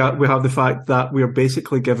also we have the fact that we are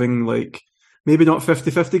basically giving like, maybe not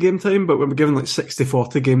 50-50 game time, but we're given like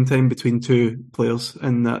 60-40 game time between two players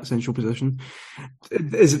in that central position.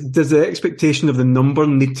 Does the expectation of the number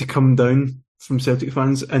need to come down from Celtic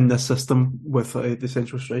fans in this system with the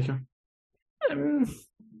central striker? I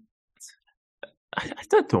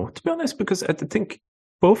don't know, to be honest, because I think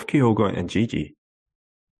both Kyogo and Gigi,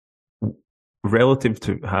 relative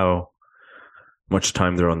to how much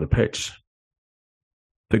time they're on the pitch,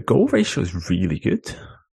 the goal ratio is really good.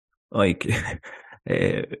 Like,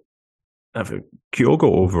 Kyogo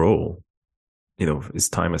overall, his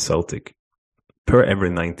time at Celtic, per every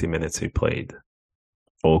 90 minutes he played,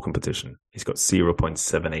 all competition. He's got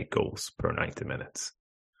 0.78 goals per 90 minutes.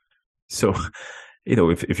 So,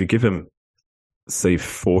 if you give him, say,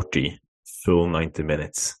 40 full 90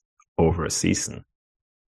 minutes over a season,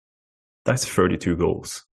 that's 32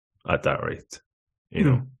 goals at that rate.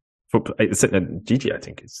 For Gigi, I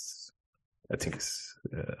can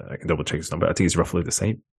double check his number. I think it's roughly the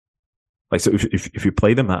same. Like, so if you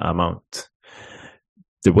play them that amount,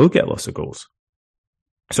 they will get lots of goals.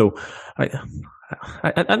 So I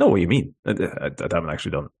know what you mean. I haven't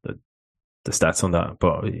actually done the stats on that,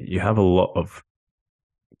 but you have a lot of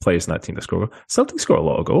players in that team that score. Celtic score a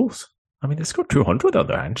lot of goals. I mean, they scored 200 on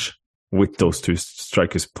their Ange with those two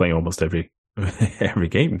strikers playing almost every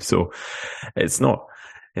game. So it's not,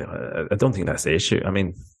 I don't think that's the issue. I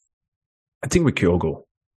mean, I think with Kyogo,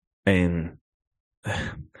 and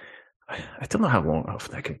I don't know how long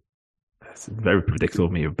I can. It's very predictable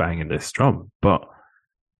of me of banging this drum, but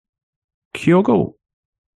Kyogo,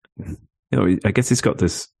 I guess he's got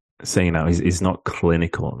this saying now, he's not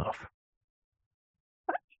clinical enough.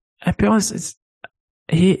 I'll be honest,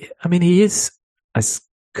 he is as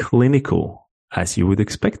clinical as you would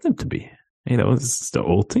expect him to be. It's the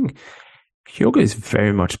old thing. Kyogo is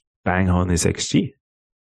very much bang on his XG.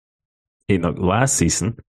 Last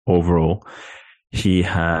season, overall, he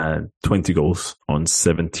had 20 goals on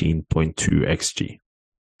 17.2 XG.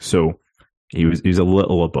 So he was a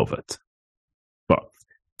little above it. But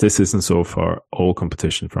this season so far, all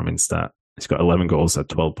competition from Instat, he's got 11 goals at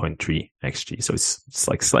 12.3 XG. So it's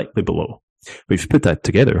like slightly below. But if you put that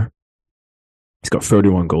together, he's got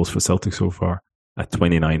 31 goals for Celtic so far at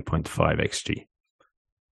 29.5 XG.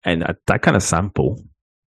 And at that kind of sample,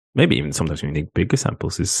 maybe even sometimes when you need bigger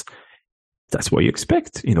samples, that's what you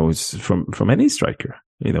expect, it's from any striker,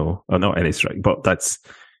 or not any striker, but that's,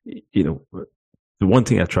 the one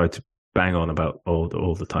thing I try to bang on about all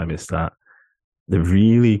the time is that the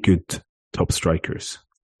really good top strikers,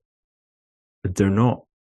 they're not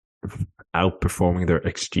outperforming their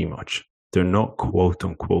XG much. They're not quote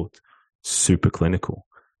unquote super clinical.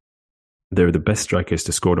 They're the best strikers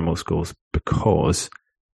to score the most goals because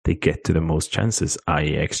they get to the most chances,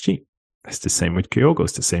 i.e. XG. It's the same with Kyogo.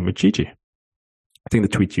 It's the same with Gigi. I think the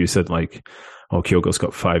tweet you said, like, Kyogo's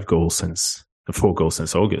got 4 goals since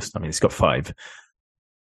August. I mean, he's got 5.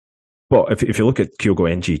 But if you look at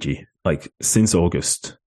Kyogo and Gigi, like, since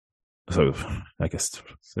August, so I guess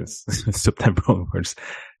since September onwards,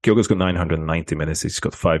 Kyogo's got 990 minutes. He's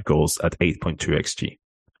got 5 goals at 8.2 XG.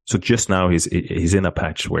 So just now he's in a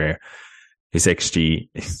patch where his XG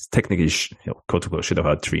technically, quote unquote, should have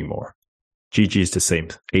had 3 more. Gigi is the same,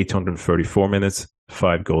 834 minutes,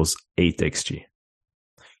 5 goals, 8 XG.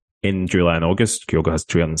 In July and August, Kyogo has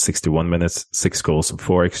 361 minutes, 6 goals and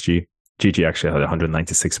 4 XG. Gigi actually had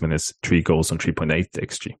 196 minutes, 3 goals and 3.8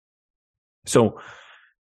 XG. So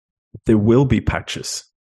there will be patches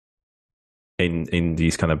in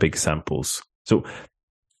these kind of big samples. So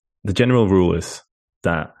the general rule is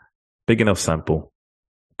that big enough sample,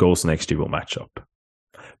 goals and XG will match up.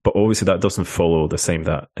 But obviously that doesn't follow the same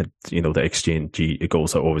that, the XG and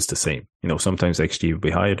goals are always the same. Sometimes XG will be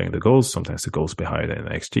higher than the goals. Sometimes the goals will be higher than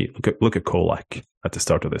the XG. Look at Kolak at the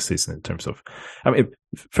start of the season in terms of,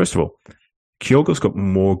 first of all, Kyogo's got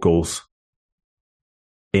more goals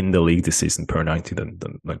in the league this season per 90 than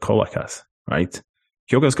Kolak has, right?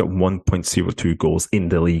 Kyogo's got 1.02 goals in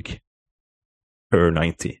the league per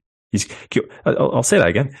 90. I'll say that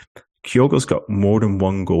again. Kyogo's got more than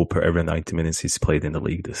 1 goal per every 90 minutes he's played in the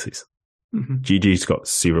league this season. Mm-hmm. Gigi's got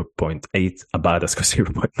 0.8. Abada's got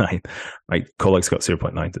 0.9. Right? Kolak's got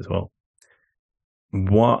 0.9 as well.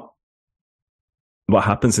 What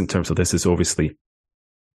happens in terms of this is obviously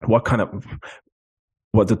what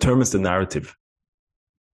determines the narrative.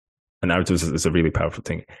 A narrative is a really powerful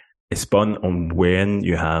thing. It's spun on when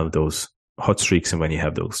you have those hot streaks and when you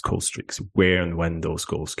have those cold streaks, where and when those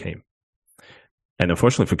goals came. And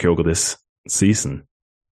unfortunately for Kyogo this season,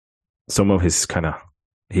 some of his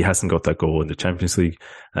he hasn't got that goal in the Champions League.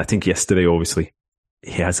 And I think yesterday, obviously,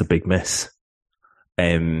 he has a big miss.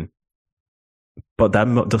 But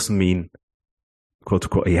that doesn't mean, quote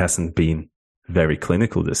unquote, he hasn't been very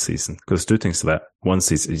clinical this season. Because 2 things to that. One,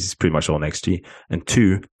 he's pretty much all on XG. And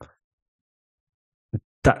 2,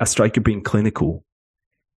 that a striker being clinical,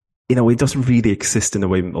 it doesn't really exist in the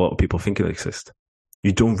way a lot of people think it exists.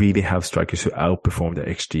 You don't really have strikers who outperform the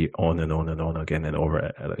XG on and on and on again and over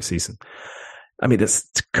a season. I mean, there's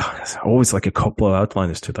always like a couple of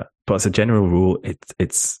outliers to that. But as a general rule,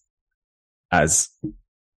 it's as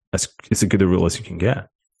it's a good a rule as you can get.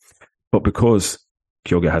 But because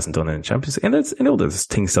Kyogo hasn't done it in Champions League, and there's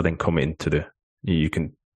things that then come into you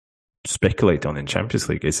can speculate on in Champions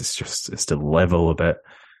League is it's the level a bit,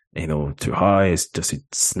 too high? Does it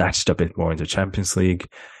snatched a bit more into Champions League?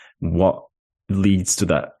 What leads to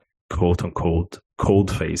that quote unquote cold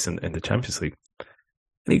phase in the Champions League?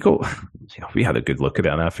 And you go, we had a good look at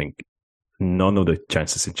it, and I think none of the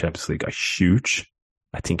chances in Champions League are huge.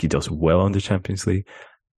 I think he does well in the Champions League.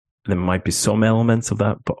 There might be some elements of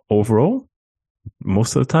that, but overall,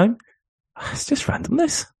 most of the time, it's just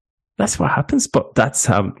randomness. That's what happens. But that's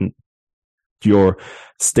how your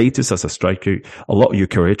status as a striker, a lot of your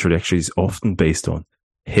career trajectory is often based on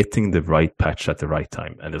hitting the right patch at the right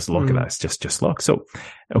time. And there's luck of that. It's just luck. So,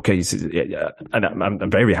 okay. And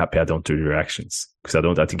I'm very happy I don't do the reactions, because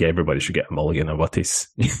I think everybody should get a mulligan on what is,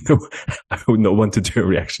 I would not want to do a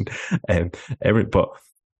reaction. But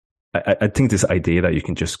I think this idea that you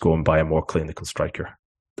can just go and buy a more clinical striker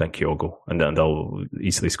than Kyogo, and then they'll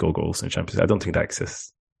easily score goals in Champions League, I don't think that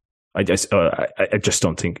exists. I just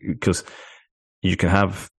don't think, because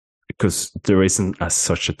there isn't as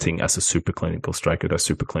such a thing as a super clinical striker that's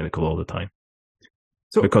super clinical all the time.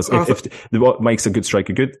 So, because if what makes a good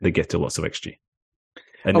striker good, they get to lots of XG,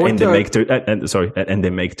 and they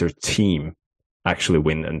make their team actually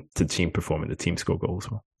win, and the team perform, and the team score goals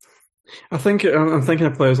as well. I'm thinking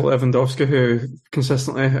of players like Lewandowski who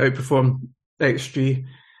consistently outperform XG,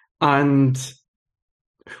 and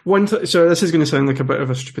so this is going to sound like a bit of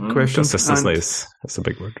a stupid question. Consistently that's a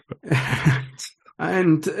big word.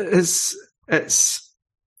 And it's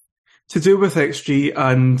to do with XG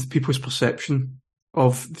and people's perception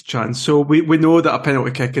of the chance. So we know that a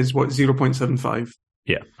penalty kick is 0.75.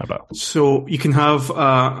 Yeah, about. So you can have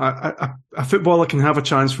a footballer can have a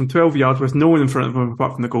chance from 12 yards with no one in front of him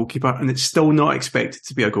apart from the goalkeeper, and it's still not expected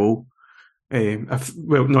to be a goal.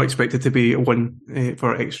 Not expected to be a win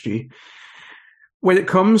for XG. When it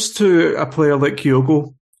comes to a player like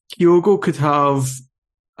Kyogo could have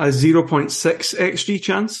a 0.6 XG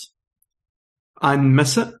chance and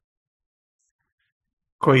miss it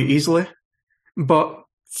quite easily. But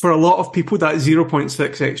for a lot of people, that 0.6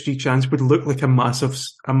 XG chance would look like a massive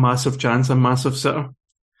chance, a massive sitter.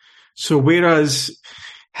 So whereas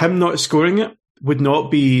him not scoring it would not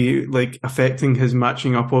be like affecting his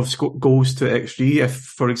matching up of goals to XG. If,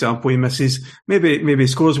 for example, he misses, maybe he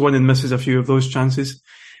scores one and misses a few of those chances.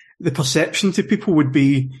 The perception to people would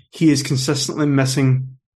be he is consistently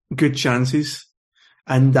missing good chances,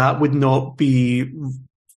 and that would not be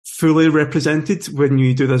fully represented when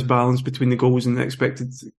you do this balance between the goals and the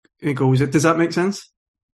expected goals. Does that make sense?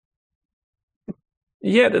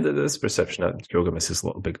 Yeah, there's perception that Kyogo misses a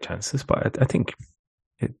lot of big chances, but I think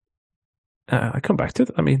I come back to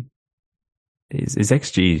it. I mean, his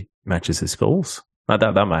XG matches his goals. Now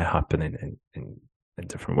that might happen in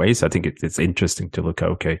different ways. I think it's interesting to look at,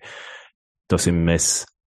 okay, does he miss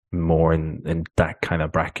more in that kind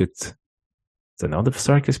of bracket than other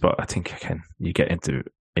strikers? But I think, again, you get into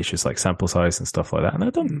issues like sample size and stuff like that, and I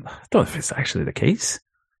don't know if it's actually the case.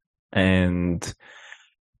 But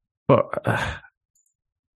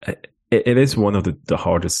it is one of the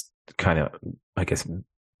hardest kind of, I guess,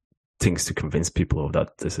 things to convince people of,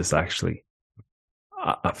 that this is actually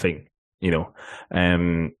a thing,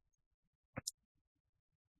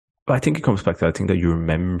 But I think it comes back to, I think that you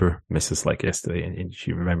remember misses like yesterday, and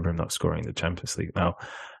you remember him not scoring in the Champions League. Now,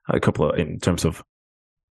 a couple of, in terms of,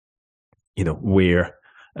 where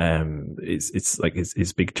it's like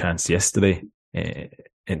his big chance yesterday,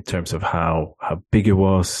 in terms of how big it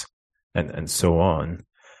was, and so on.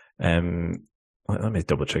 Let me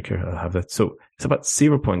double check here. I have that. So it's about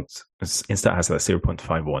Instat has that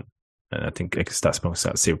 0.51, and I think StatsBox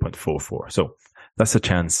at 0.44. So that's a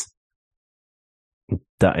chance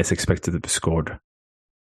that is expected to be scored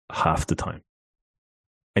half the time.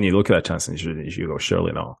 And you look at that chance and you go,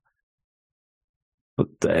 surely not. But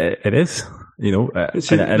it is, an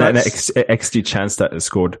XG chance that is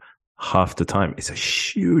scored half the time is a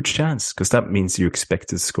huge chance, because that means you expect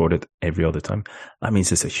to score it every other time. That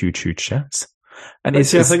means it's a huge, huge chance. And I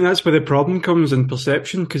think that's where the problem comes in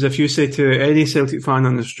perception, because if you say to any Celtic fan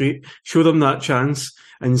on the street, show them that chance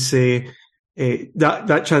and say,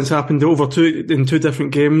 that chance happened in two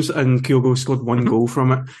different games and Kyogo scored one goal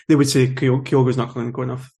from it, they would say Kyogo's not clinical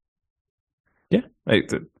enough. Yeah,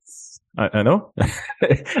 I know.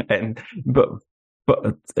 but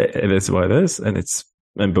it is what it is,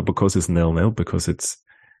 but because it's 0-0, because it's,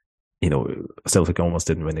 Celtic almost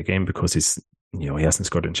didn't win the game because he hasn't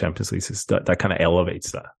scored in Champions League. That kind of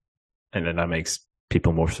elevates that, and then that makes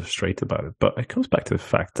people more frustrated about it. But it comes back to the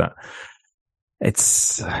fact that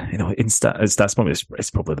it's, in stats moment, it's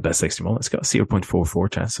probably the best 60 moment. It's got a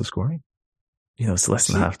 0.44 chance of scoring. It's less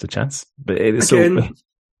than half the chance. But it is again,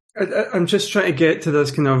 I'm just trying to get to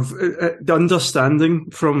this kind of the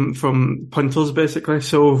understanding from punters, basically.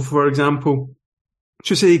 So, for example,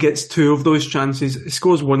 just say he gets 2 of those chances, he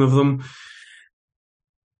scores 1 of them.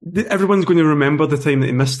 Everyone's going to remember the time that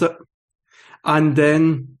he missed it, and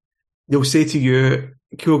then they'll say to you,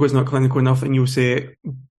 "Kyogo's not clinical enough," and you'll say,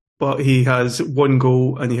 "But he has 1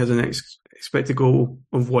 goal and he has an expected goal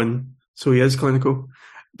of 1, so he is clinical."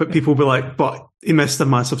 But people will be like, "But he missed a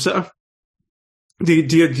massive sitter." Do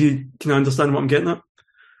you can I understand what I'm getting at?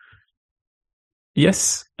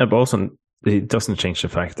 Yes, but also it doesn't change the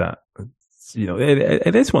fact that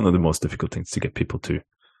it is one of the most difficult things to get people to,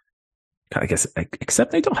 I guess,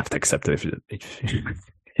 accept. They don't have to accept it if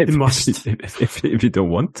They must. if you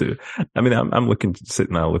don't want to. I mean, I'm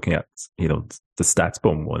sitting now looking at the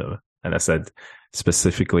StatsBomb one, and I said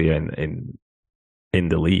specifically in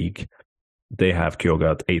the league they have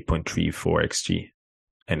Kyogo at 8.34 xG.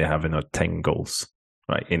 And they have 10 goals,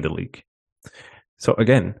 right, in the league. So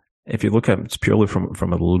again, if you look at it purely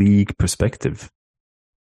from a league perspective,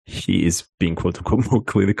 he is being quote unquote more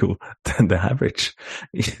clinical than the average,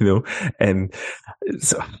 and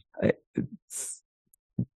so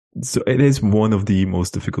it is one of the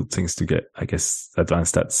most difficult things to get, I guess,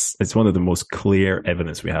 advanced stats. It's one of the most clear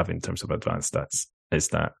evidence we have in terms of advanced stats is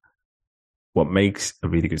that what makes a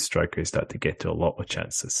really good striker is that they get to a lot of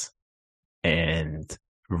chances and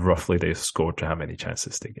roughly they score to how many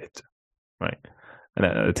chances they get to, right? And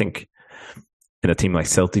I think in a team like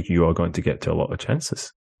Celtic, you are going to get to a lot of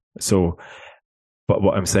chances. So, but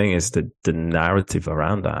what I'm saying is that the narrative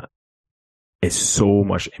around that is so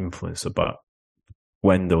much influence about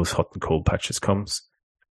when those hot and cold patches comes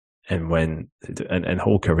and when, and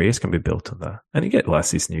whole careers can be built on that. And you get last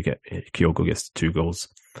season, Kyogo gets 2 goals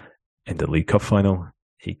in the League Cup final.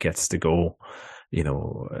 He gets the goal, in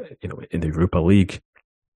the Europa League.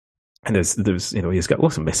 And there's he's got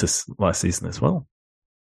lots of misses last season as well.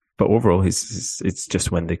 But overall, it's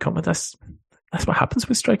just when they come, and that's what happens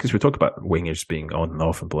with strikers. We talk about wingers being on and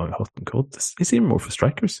off and blowing hot and cold. It's even more for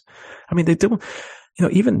strikers. I mean, they don't,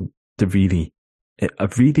 even a really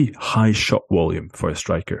high shot volume for a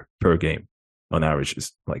striker per game on average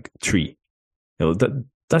is like 3.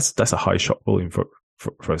 That's a high shot volume for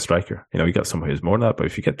a striker. You got someone who's more than that, but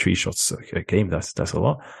if you get 3 shots a game, that's a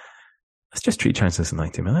lot. That's just 3 chances in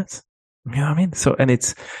 90 minutes. You know what I mean? So, and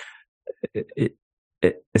it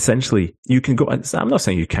essentially, you can go, I'm not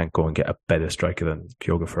saying you can't go and get a better striker than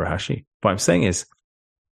Kyogo Furuhashi. What I'm saying is,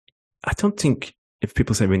 I don't think if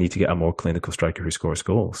people say we need to get a more clinical striker who scores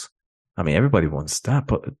goals, I mean, everybody wants that,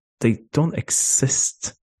 but they don't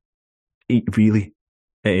exist really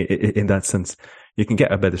in that sense. You can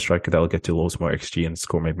get a better striker that'll get to loads more XG and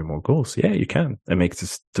score maybe more goals. Yeah, you can. And make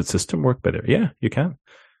the system work better. Yeah, you can.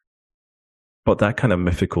 But that kind of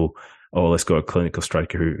mythical, let's go a clinical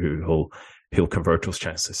striker who'll convert those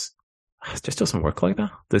chances. It just doesn't work like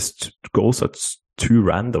that. There's goals that's too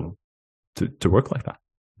random to work like that,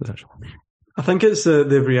 essentially. I think it's the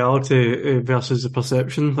reality versus the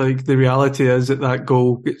perception. Like, the reality is that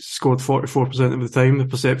goal gets scored 44% of the time. The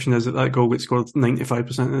perception is that goal gets scored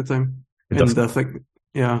 95% of the time.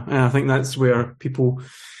 I think that's where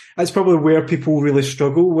that's probably where people really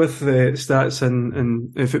struggle with the stats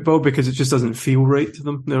in football, because it just doesn't feel right to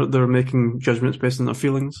them. They're making judgments based on their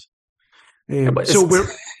feelings. That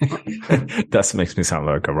makes me sound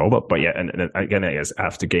like a robot, but yeah, and again, I guess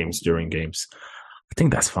after games, during games, I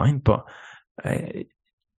think that's fine. But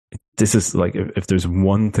this is like, if there's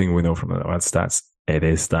one thing we know from advanced stats, it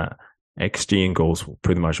is that XG and goals will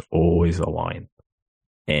pretty much always align,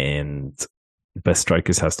 and the best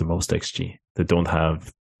strikers has the most XG. They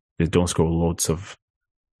don't score loads of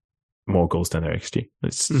more goals than their XG.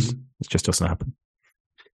 It just doesn't happen.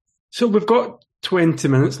 So we've got 20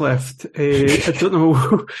 minutes left. I don't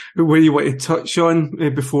know where you want to touch on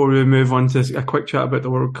before we move on to a quick chat about the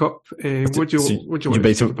World Cup. What do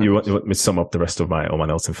you want me to sum up the rest of all my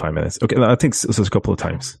notes in 5 minutes? Okay, I think this was a couple of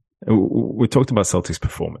times. We talked about Celtic's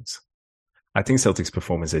performance. I think Celtic's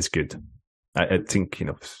performance is good. I think,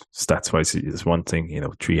 stats wise is one thing,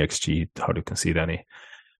 3 XG, hardly concede any.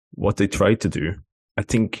 What they tried to do, I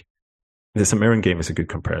think the Samarin game is a good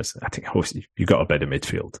comparison. I think you got a better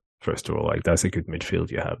midfield, first of all. Like, that's a good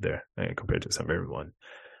midfield you have there compared to the Samarin one.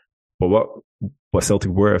 But what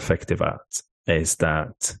Celtic were effective at is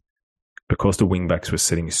that because the wing backs were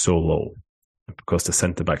sitting so low, and because the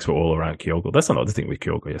centre backs were all around Kyogo, that's another thing with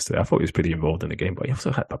Kyogo yesterday. I thought he was pretty involved in the game, but he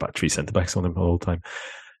also had about 3 centre backs on him the whole time.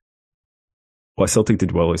 What Celtic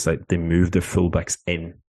did well is that they moved their fullbacks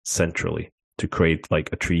in centrally to create like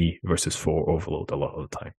a 3 versus 4 overload a lot of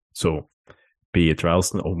the time. So be it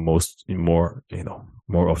Ralston or more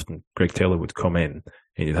often Greg Taylor would come in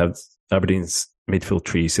and you'd have Aberdeen's midfield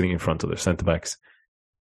three sitting in front of their centre backs.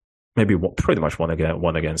 Maybe pretty much one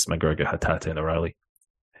against McGregor, Hatate, and O'Reilly.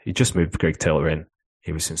 He just moved Greg Taylor in.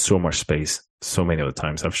 He was in so much space, so many other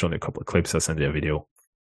times. I've shown you a couple of clips. I sent you a video.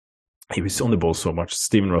 He was on the ball so much.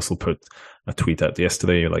 Stephen Russell put a tweet out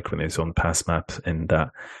yesterday, like when he was on pass map, and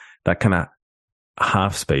that kind of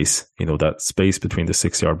half space, that space between the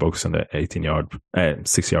 6-yard box and the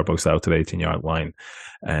 6-yard box out to the 18-yard line,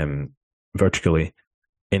 vertically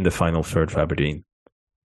in the final third for Aberdeen.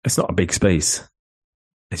 It's not a big space.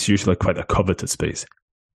 It's usually quite a coveted space.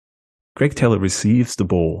 Greg Taylor receives the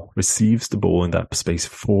ball in that space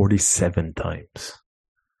 47 times.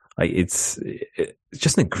 It's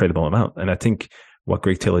just an incredible amount. And I think what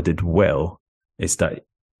Greg Taylor did well is that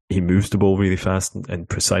he moves the ball really fast and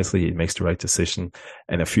precisely. He makes the right decision.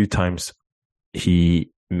 And a few times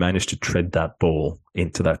he managed to tread that ball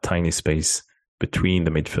into that tiny space between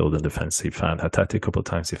the midfield and defense. He found Hatate a couple of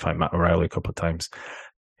times. He found Matt O'Reilly a couple of times.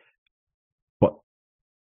 But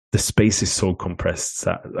the space is so compressed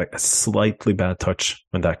that like a slightly bad touch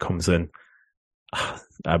when that comes in,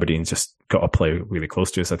 Aberdeen just got to play really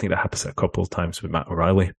close to us. I think that happens a couple of times with Matt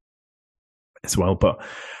O'Reilly as well. But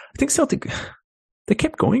I think Celtic, they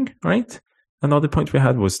kept going, right? Another point we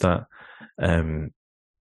had was that,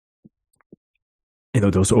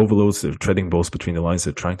 those overloads, they're treading balls between the lines,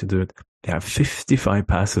 they're trying to do it. They have 55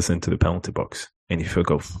 passes into the penalty box. And you feel,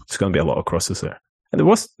 it's going to be a lot of crosses there. And there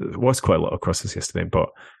was quite a lot of crosses yesterday, but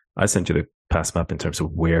I sent you the pass map in terms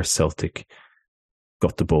of where Celtic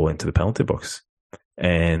got the ball into the penalty box.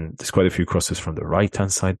 And there's quite a few crosses from the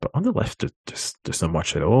right-hand side, but on the left, there's not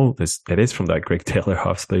much at all. It is from that Greg Taylor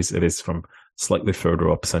half space. It is from slightly further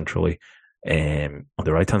up centrally. On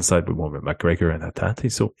the right-hand side, we won with McGregor and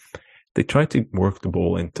Hatate. So they tried to work the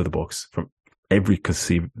ball into the box from every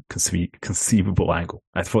conceivable angle.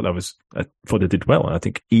 I thought they did well. And I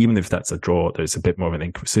think even if that's a draw, there's a bit more of an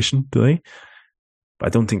inquisition today. But I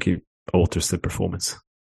don't think it alters the performance.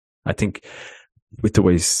 I think with the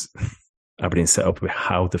ways Aberdeen set up, with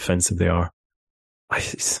how defensive they are,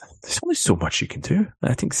 there's only so much you can do.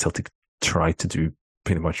 I think Celtic tried to do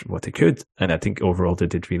pretty much what they could, and I think overall they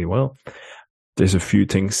did really well. There's a few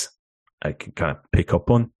things I can kind of pick up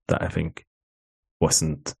on that I think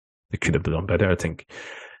they could have done better. I think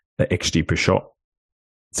the XG per shot,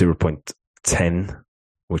 0.10,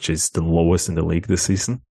 which is the lowest in the league this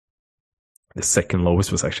season. The second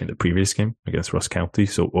lowest was actually in the previous game against Ross County.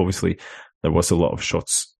 So obviously there was a lot of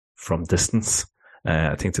shots from distance.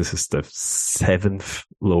 I think this is the 7th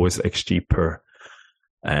lowest XG per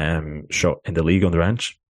shot in the league on the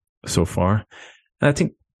ranch so far. And I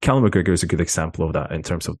think Callum McGregor is a good example of that in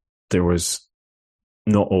terms of there was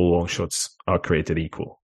not all long shots are created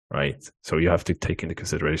equal, right? So you have to take into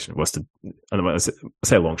consideration when I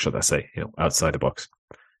say a long shot, I say, outside the box.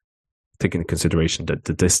 Take into consideration that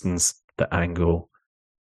the distance, the angle,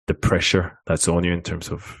 the pressure that's on you in terms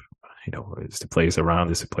of, is the players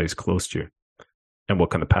around, is the players close to you, and what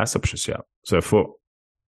kind of pass options you have. So I thought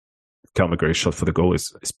Callum McGregor's shot for the goal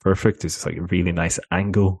is perfect. It's like a really nice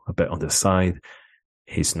angle, a bit on the side.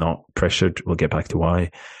 He's not pressured. We'll get back to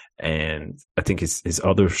why. And I think his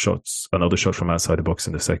other shots, another shot from outside the box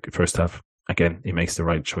in the first half, again, he makes the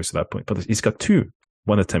right choice at that point. But he's got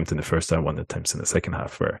one attempt in the first half, one attempt in the second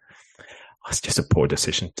half, where it's just a poor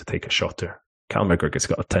decision to take a shot there. Callum McGregor's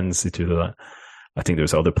got a tendency to do that. I think there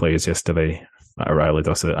was other players yesterday. O'Reilly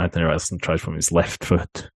does it. Anthony Ralston tried from his left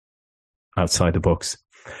foot outside the box.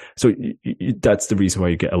 So that's the reason why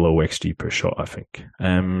you get a low XG per shot, I think.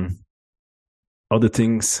 Other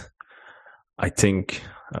things, I think,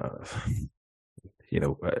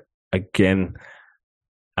 again,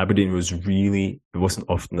 Aberdeen it wasn't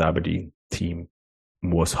often the Aberdeen team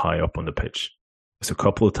was high up on the pitch. There's a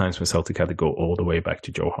couple of times when Celtic had to go all the way back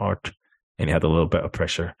to Joe Hart, and he had a little bit of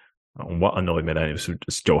pressure. And what annoyed me then was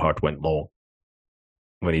Joe Hart went long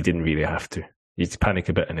when he didn't really have to. He panicked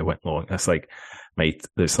a bit and it went long. That's like, mate,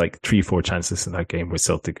 there's like 3-4 chances in that game where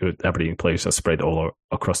Aberdeen players are spread all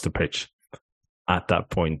across the pitch. At that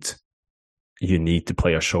point, you need to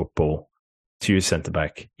play a short ball to your centre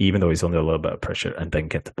back, even though he's under a little bit of pressure, and then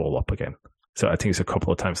get the ball up again. So I think it's a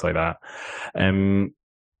couple of times like that. I'm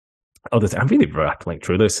really rattling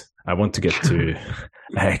through this. I want to get to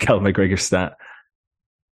Callum McGregor's stat.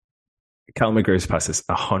 Callum McGregor's passes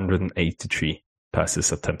 183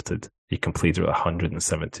 passes attempted. He completed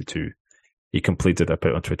 172. He completed, I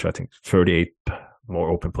put on Twitter, I think 38 more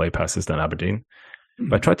open play passes than Aberdeen.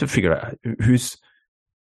 But I tried to figure out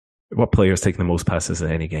what player is taking the most passes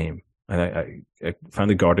in any game. And I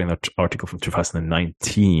found a Guardian article from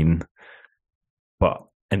 2019, but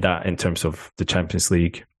in terms of the Champions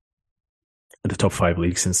League, in the top 5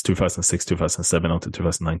 leagues since 2006, 2007 up to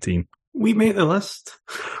 2019. We make the list.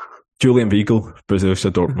 Julian Weigl,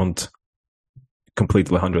 Borussia Dortmund,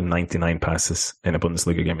 completed 199 passes in a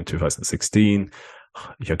Bundesliga game in 2016.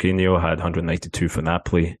 Jorginho had 192 for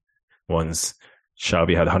Napoli once.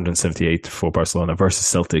 Xavi had 178 for Barcelona versus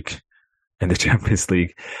Celtic in the Champions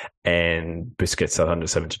League. And Busquets had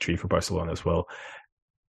 173 for Barcelona as well.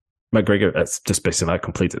 McGregor, that's just based on that,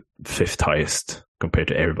 completed 5th highest compared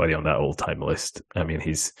to everybody on that all-time list. I mean,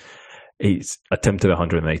 he's attempted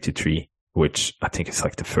 183, which I think is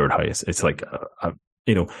like the 3rd highest. It's like,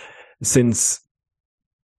 since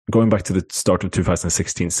going back to the start of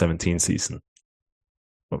 2016-17 season,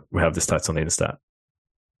 we have the stats on the Instat.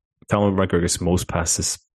 Conor McGregor's most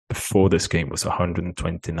passes before this game was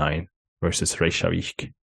 129 versus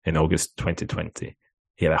Reykjavik in August 2020.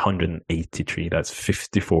 He had 183. That's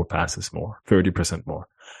 54 passes more, 30% more.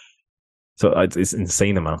 So it's an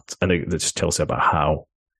insane amount. And it just tells you about how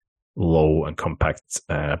low and compact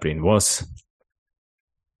Aberdeen was.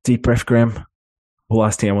 Deep breath, Graham. The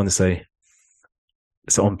last thing I want to say,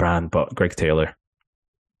 it's on brand, but Greg Taylor.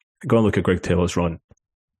 Go and look at Greg Taylor's run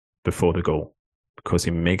before the goal, because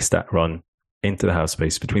he makes that run into the half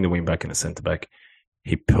space between the wing-back and the centre-back.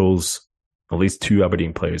 He pulls at least 2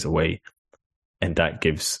 Aberdeen players away, and that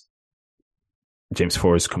gives James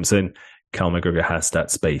Forrest comes in. Cal McGregor has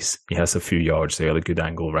that space. He has a few yards. They got a good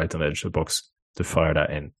angle right on the edge of the box to fire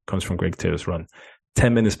that in. Comes from Greg Taylor's run.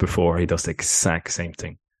 10 minutes before, he does the exact same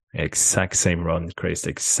thing. The exact same run, creates the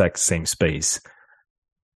exact same space.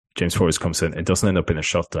 James Forrest comes in. It doesn't end up in a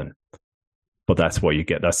shotgun, but that's what you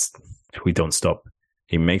get. We don't stop.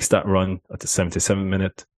 He makes that run at the 77th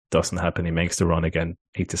minute. Doesn't happen. He makes the run again,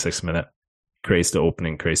 86th minute. Creates the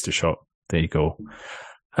opening, creates the shot. There you go.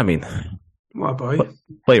 I mean, what a boy.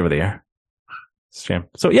 Player of the year. It's a shame.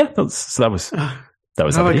 So yeah, that was I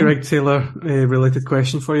have a Greg Taylor related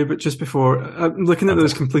question for you, but just before, looking at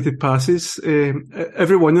those completed passes,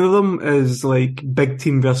 every one of them is like big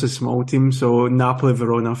team versus small team. So Napoli,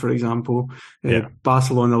 Verona, for example,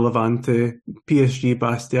 Barcelona, Levante, PSG,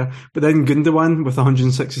 Bastia. But then Gundogan with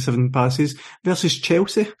 167 passes versus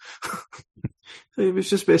Chelsea. So he was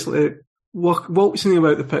just basically waltzing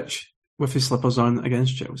about the pitch with his slippers on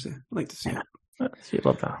against Chelsea. I like to see it. You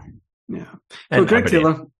love that. Yeah. So Greg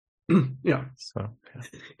Taylor. Yeah. So,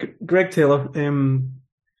 yeah. Greg Taylor.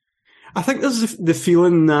 I think there's the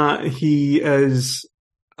feeling that he is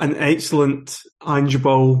an excellent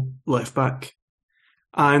Ange-ball left back.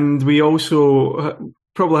 And we also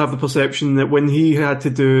probably have the perception that when he had to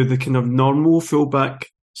do the kind of normal fullback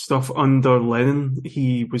stuff under Lennon,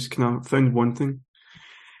 he was kind of found wanting.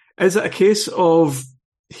 Is it a case of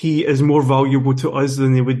he is more valuable to us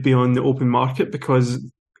than he would be on the open market because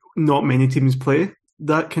not many teams play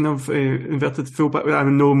that kind of inverted fullback? I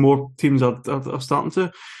know more teams are starting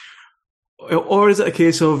to. Or is it a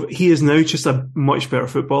case of he is now just a much better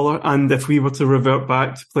footballer, and if we were to revert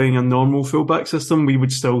back to playing a normal fullback system, we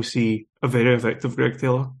would still see a very effective Greg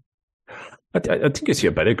Taylor? I think you see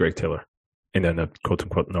a better Greg Taylor in a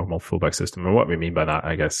quote-unquote normal fullback system. And what we mean by that,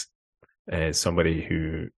 I guess, is somebody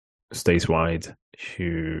who stays wide,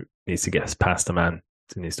 who needs to get past the man,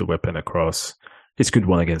 who needs to whip in across. It's good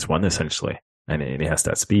 1-against-1, essentially, and he has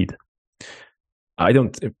that speed.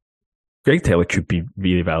 Greg Taylor could be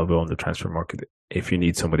really valuable on the transfer market if you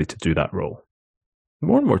need somebody to do that role.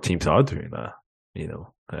 More and more teams are doing that.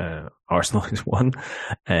 Arsenal is one,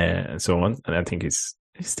 and so on. And I think he's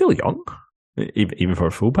still young, even for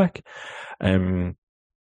a fullback.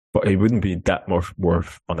 But he wouldn't be that much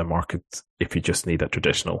worth on the market if you just need a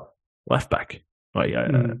traditional left back. So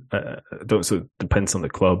it depends on the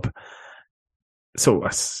club. So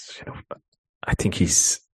I think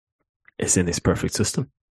he's in his perfect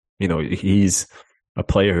system. He's a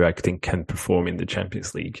player who I think can perform in the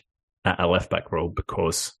Champions League at a left back role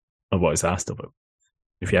because of what is asked of him.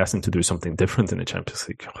 If you ask him to do something different in the Champions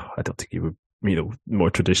League, I don't think he would.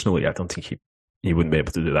 More traditionally, I don't think he wouldn't be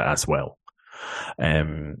able to do that as well.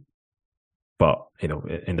 But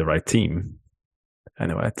in the right team, I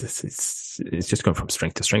know it's just going from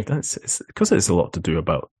strength to strength. It's because there's a lot to do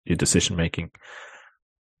about your decision making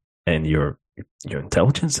and your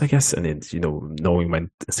intelligence, I guess, and it's, knowing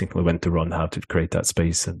instinctively when to run, how to create that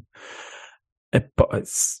space, but I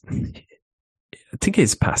think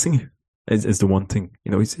his passing is the one thing.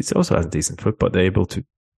 He also has a decent foot, but they're able to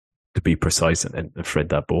be precise and thread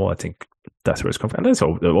that ball. I think that's where it's coming from, and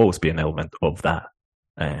there'll always be an element of that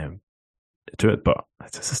to it. But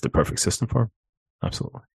this is the perfect system for him,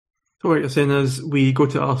 absolutely. So what you're saying is we go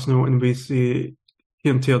to Arsenal and we see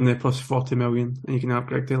Kieran Tierney plus 40 million, and you can have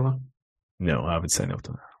Greg Taylor. No, I would say no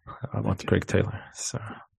to that. I want Greg Taylor. So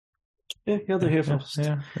Yeah, you heard it here first.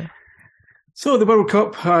 Yeah. So the World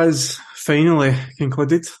Cup has finally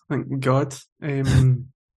concluded, thank God.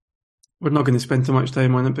 We're not going to spend too much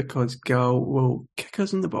time on it because Gal will kick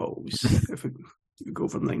us in the balls if we go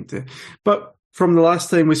over 90. But from the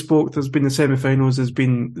last time we spoke, there's been the semi-finals, there's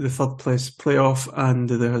been the third place playoff, and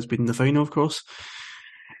there has been the final, of course.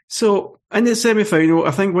 So in the semi-final,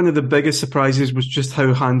 I think one of the biggest surprises was just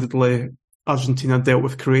how handedly Argentina dealt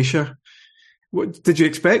with Croatia. What, did you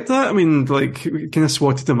expect that? I mean, like, kind of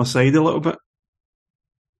swatted them aside a little bit.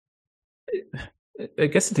 I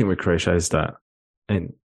guess the thing with Croatia is that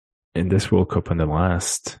in this World Cup and the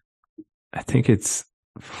last, I think it's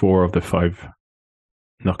 4 of the 5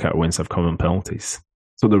 knockout wins have come on penalties.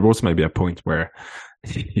 So there was maybe a point where,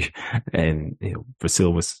 and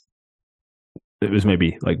Brazil was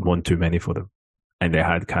maybe like one too many for them, and they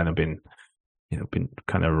had kind of been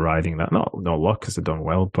kind of riding that. Not luck because they've done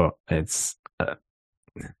well, but it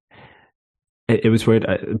was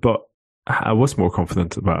weird. But I was more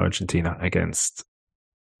confident about Argentina against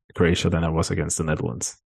Croatia than I was against the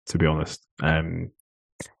Netherlands, to be honest. Because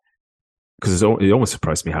it almost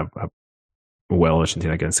surprised me how well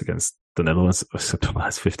Argentina against the Netherlands, except the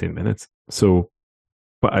last 15 minutes. So,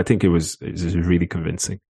 but I think it was really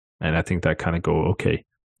convincing, and I think that kind of go, okay,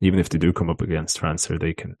 even if they do come up against France, or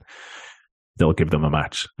they'll give them a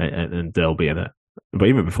match and they'll be in it. But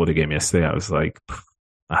even before the game yesterday, I was like,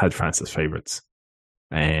 I had France as favourites,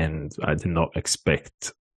 and I did not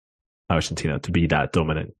expect Argentina to be that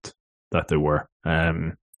dominant that they were.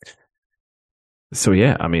 So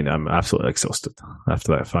yeah, I mean, I'm absolutely exhausted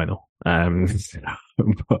after that final. But,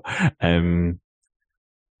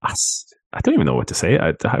 I don't even know what to say.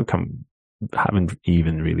 I haven't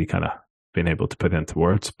even really kind of been able to put it into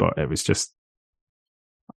words, but it was just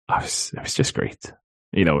great.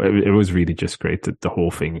 It was really just great that the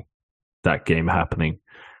whole thing, that game happening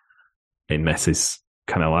in Messi's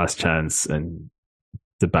kind of last chance and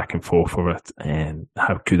the back and forth of it, and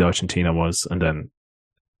how good Argentina was. And then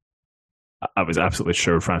I was absolutely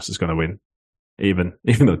sure France was going to win. Even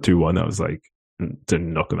though 2-1, I was like, they're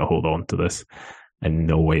not going to hold on to this, and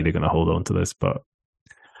no way they're going to hold on to this. But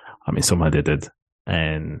I mean, somehow they did.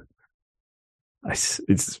 And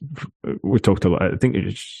we talked a lot. I think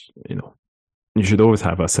you should always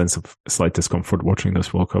have a sense of slight discomfort watching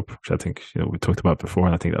this World Cup, which I think we talked about before,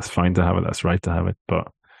 and I think that's fine to have it. That's right to have it. But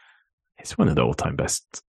it's one of the all-time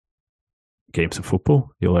best games of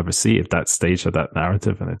football you'll ever see at that stage of that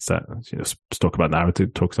narrative. And it's that, talk about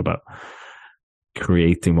narrative, talks about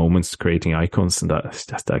creating moments, creating icons, and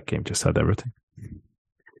that game just had everything.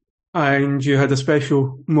 And you had a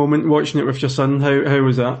special moment watching it with your son. How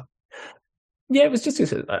was that? Yeah, it was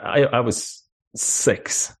just, I was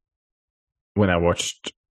 6 when I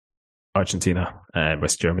watched Argentina and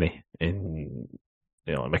West Germany in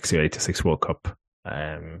Mexico 86 World Cup.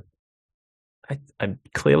 I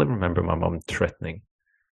clearly remember my mum threatening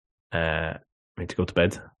me to go to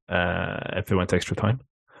bed if it went to extra time.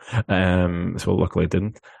 So luckily it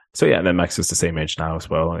didn't. So yeah, and then Max is the same age now as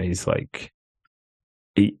well. And he's like,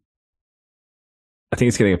 I think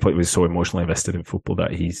he's getting a point where he's so emotionally invested in football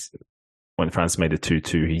that when France made it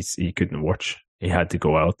 2-2, he couldn't watch. He had to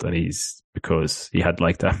go out, and because he had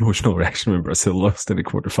like that emotional reaction when Brazil lost in the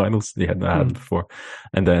quarterfinals. He hadn't had before.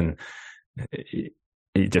 And then he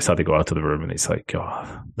just had to go out to the room, and he's like,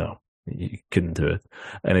 oh, no, he couldn't do it.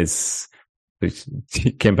 And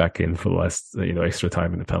he came back in for the last, extra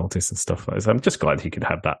time in the penalties and stuff. So I'm just glad he could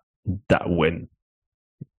have that win.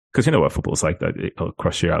 Because you know what football is like, that it'll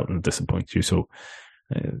crush you out and disappoint you. So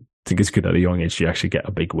I think it's good at a young age you actually get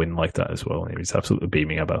a big win like that as well. And he was absolutely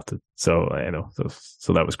beaming about it. So,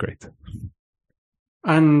 so that was great.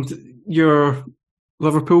 And your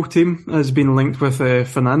Liverpool team has been linked with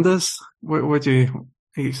Fernandes. Are you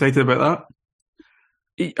excited about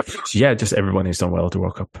that? Yeah, just everyone who's done well at the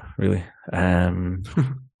World Cup, really. I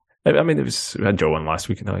mean, we had Joe on last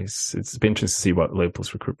week. It's been interesting to see what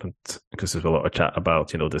Liverpool's recruitment, because there's a lot of chat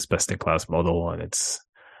about this best in class model, and it's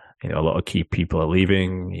a lot of key people are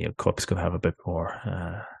leaving. Klopp's going to have a bit more,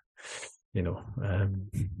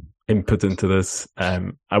 input into this.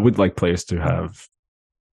 I would like players to have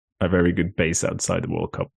a very good base outside the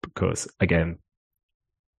World Cup, because again,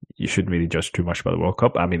 you shouldn't really judge too much about the World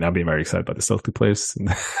Cup. I mean, I've been very excited by the Celtic players,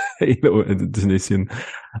 the Tunisian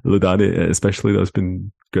Ludani, especially, that's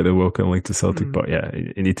been good at welcome link to Celtic. But yeah,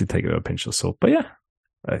 you need to take it with a pinch of salt. But yeah,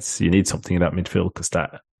 you need something in that midfield, because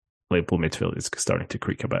that Liverpool midfield is starting to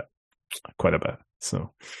creak quite a bit.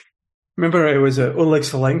 So remember, it was Oleg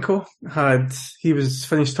Solenko he was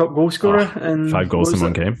finished top goal scorer and 5 goals in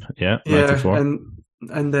one game. Yeah, 94.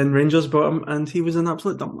 And then Rangers bought him, and he was an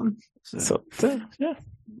absolute dumpling. So yeah.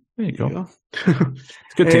 There you go.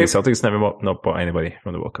 It's good thing Celtics never not bought anybody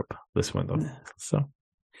from the World Cup this window, so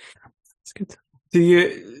it's good. Do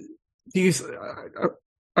you?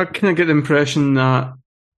 I kind of get the impression that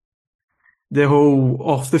the whole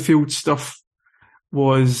off the field stuff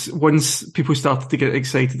was, once people started to get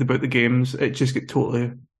excited about the games, it just got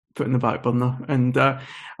totally put in the back burner. And I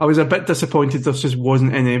was a bit disappointed there just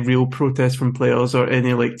wasn't any real protest from players or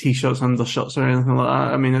any like t-shirts, undershirts or anything like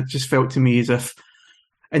that. I mean, it just felt to me as if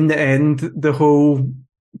in the end the whole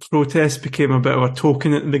protest became a bit of a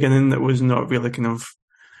token at the beginning that was not really kind of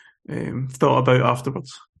thought about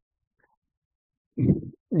afterwards.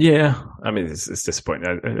 Yeah, I mean, it's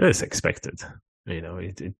disappointing. It's expected. You know,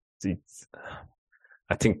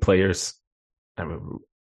 I think players, I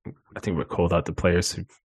think we're called out the players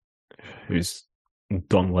who's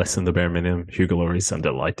done less than the bare minimum. Hugo Lloris, I'm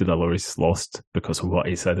delighted that Lloris lost because of what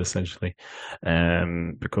he said, essentially.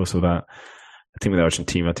 Because of that, I think with the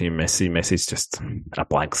Argentina team, Messi's just a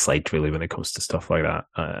blank slate, really, when it comes to stuff like that.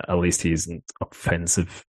 At least he isn't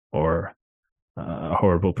offensive or a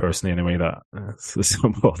horrible person in a way that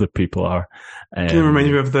some other people are. Can you remind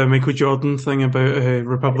me of the Michael Jordan thing about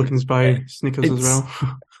Republicans buy sneakers as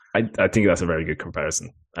well? I think that's a very good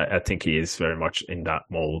comparison. I think he is very much in that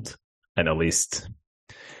mold, and at least,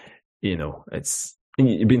 you know,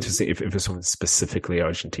 it'd be interesting if it was someone specifically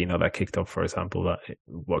Argentina that kicked off, for example,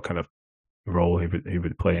 what kind of role he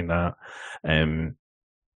would play in that.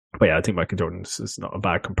 But yeah, I think Michael Jordan is not a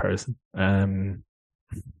bad comparison.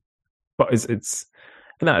 But it's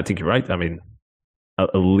no, I think you're right. I mean,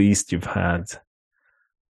 at least you've had.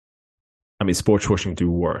 I mean, sports washing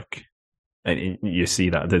do work, and you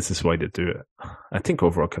see that this is why they do it. I think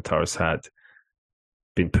overall Qatar's had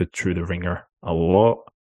been put through the ringer a lot.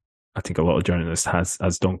 I think a lot of journalists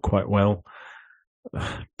has done quite well,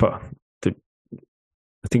 but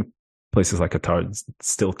I think places like Qatar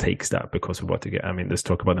still takes that because of what they get. I mean, there's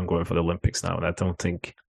talk about them going for the Olympics now, and I don't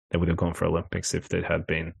think they would have gone for Olympics if they had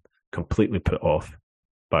been completely put off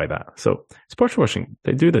by that. So sports washing,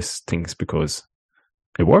 they do these things because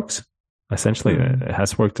it works. Essentially, it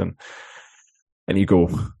has worked, and you go.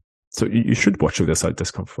 So you should watch with this side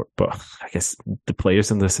discomfort. But I guess the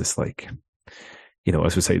players in this is like, you know,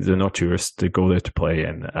 as we say, they're not tourists. They go there to play,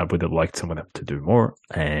 and I would have liked some of them to do more.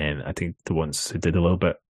 And I think the ones who did a little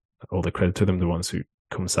bit, all the credit to them. The ones who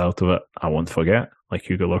comes out of it, I won't forget, like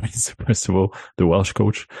Hugo Lloris, first of all, the Welsh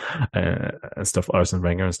coach, and stuff, Arsene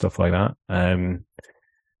Wenger and stuff like that.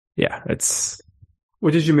 Yeah, it's.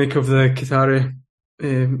 What did you make of the Qatari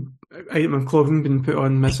item of clothing being put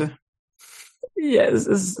on Messi? Yeah,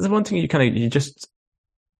 there's one thing you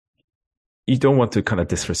don't want to kind of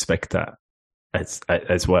disrespect that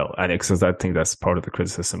as well, and because I think that's part of the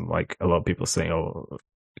criticism. Like a lot of people saying, "Oh,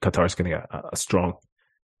 Qatar's getting a strong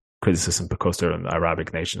criticism because they're an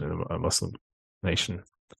Arabic nation and a Muslim nation."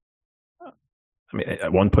 I mean,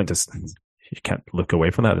 at one point, you can't look away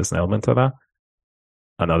from that. There's an element of that.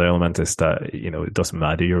 Another element is that, you know, it doesn't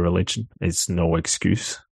matter your religion. It's no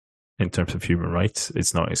excuse in terms of human rights.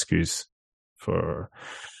 It's not an excuse for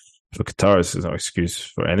Qatar. It's no excuse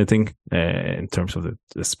for anything in terms of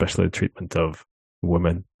especially the treatment of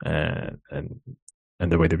women and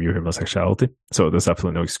the way they view homosexuality. So there's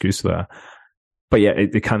absolutely no excuse for that. But yeah,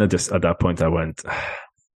 it kind of just, at that point I went,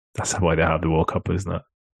 that's why they have the World Cup, isn't it?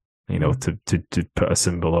 You know, to put a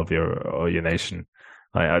symbol of your nation.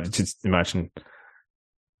 I just imagine,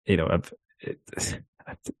 you know,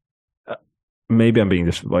 maybe I'm being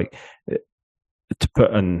just like, to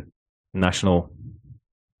put a national,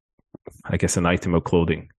 I guess, an item of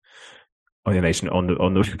clothing on your nation on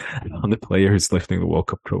the player who's lifting the World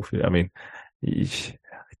Cup trophy. I mean,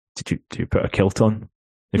 did you put a kilt on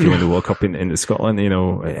if you win the World Cup in Scotland? You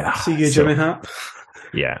know, see you, Jimmy Hat.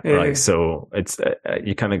 Yeah, right. So it's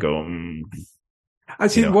you kind of go. I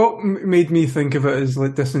see. What made me think of it as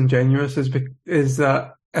like disingenuous is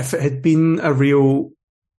that if it had been a real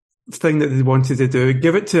thing that they wanted to do,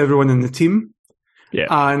 give it to everyone in the team. Yeah.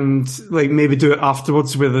 And like maybe do it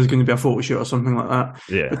afterwards where there's going to be a photo shoot or something like that.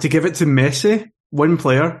 Yeah. But to give it to Messi, one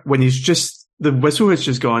player, when he's just, the whistle has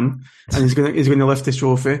just gone and he's going to lift his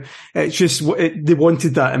trophy. It's just, they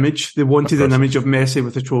wanted that image. They wanted an image of Messi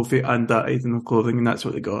with a trophy and that item of clothing, and that's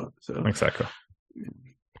what they got. So exactly.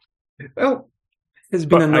 Well, it's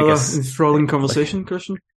been another enthralling conversation,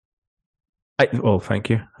 Christian. Well,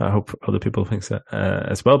 thank you. I hope other people think that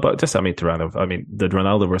as well. But just, I mean, to round off, I mean, the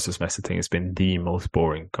Ronaldo versus Messi thing has been the most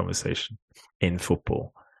boring conversation in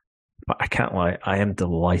football. But I can't lie, I am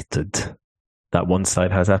delighted that one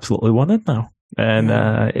side has absolutely won it now.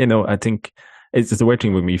 And, you know, I think it's the weird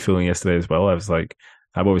thing with me feeling yesterday as well. I was like,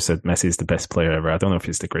 I've always said Messi is the best player ever. I don't know if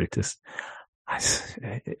he's the greatest.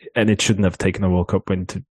 And it shouldn't have taken a World Cup win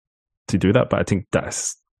to do that. But I think that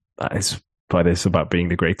is what it's about being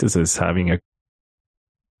the greatest, is having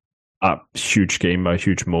a huge game, a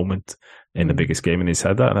huge moment in the biggest game, and he's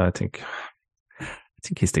had that. And I think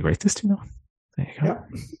he's the greatest. There you go.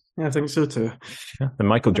 Yeah, I think so too. Yeah, the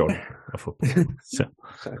Michael Jordan of football. So.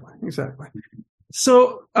 Exactly.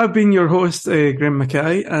 So I've been your host, Graham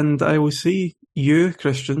Mackay, and I will see you,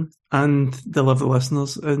 Christian, and the lovely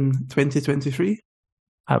listeners in 2023.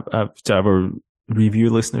 To our review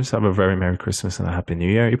listeners, have a very Merry Christmas and a Happy New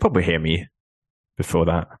Year. You probably hear me before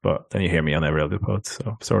that, but then you hear me on every other pod,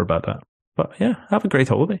 so sorry about that. But yeah, have a great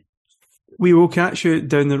holiday. We will catch you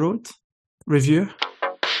down the road. Review.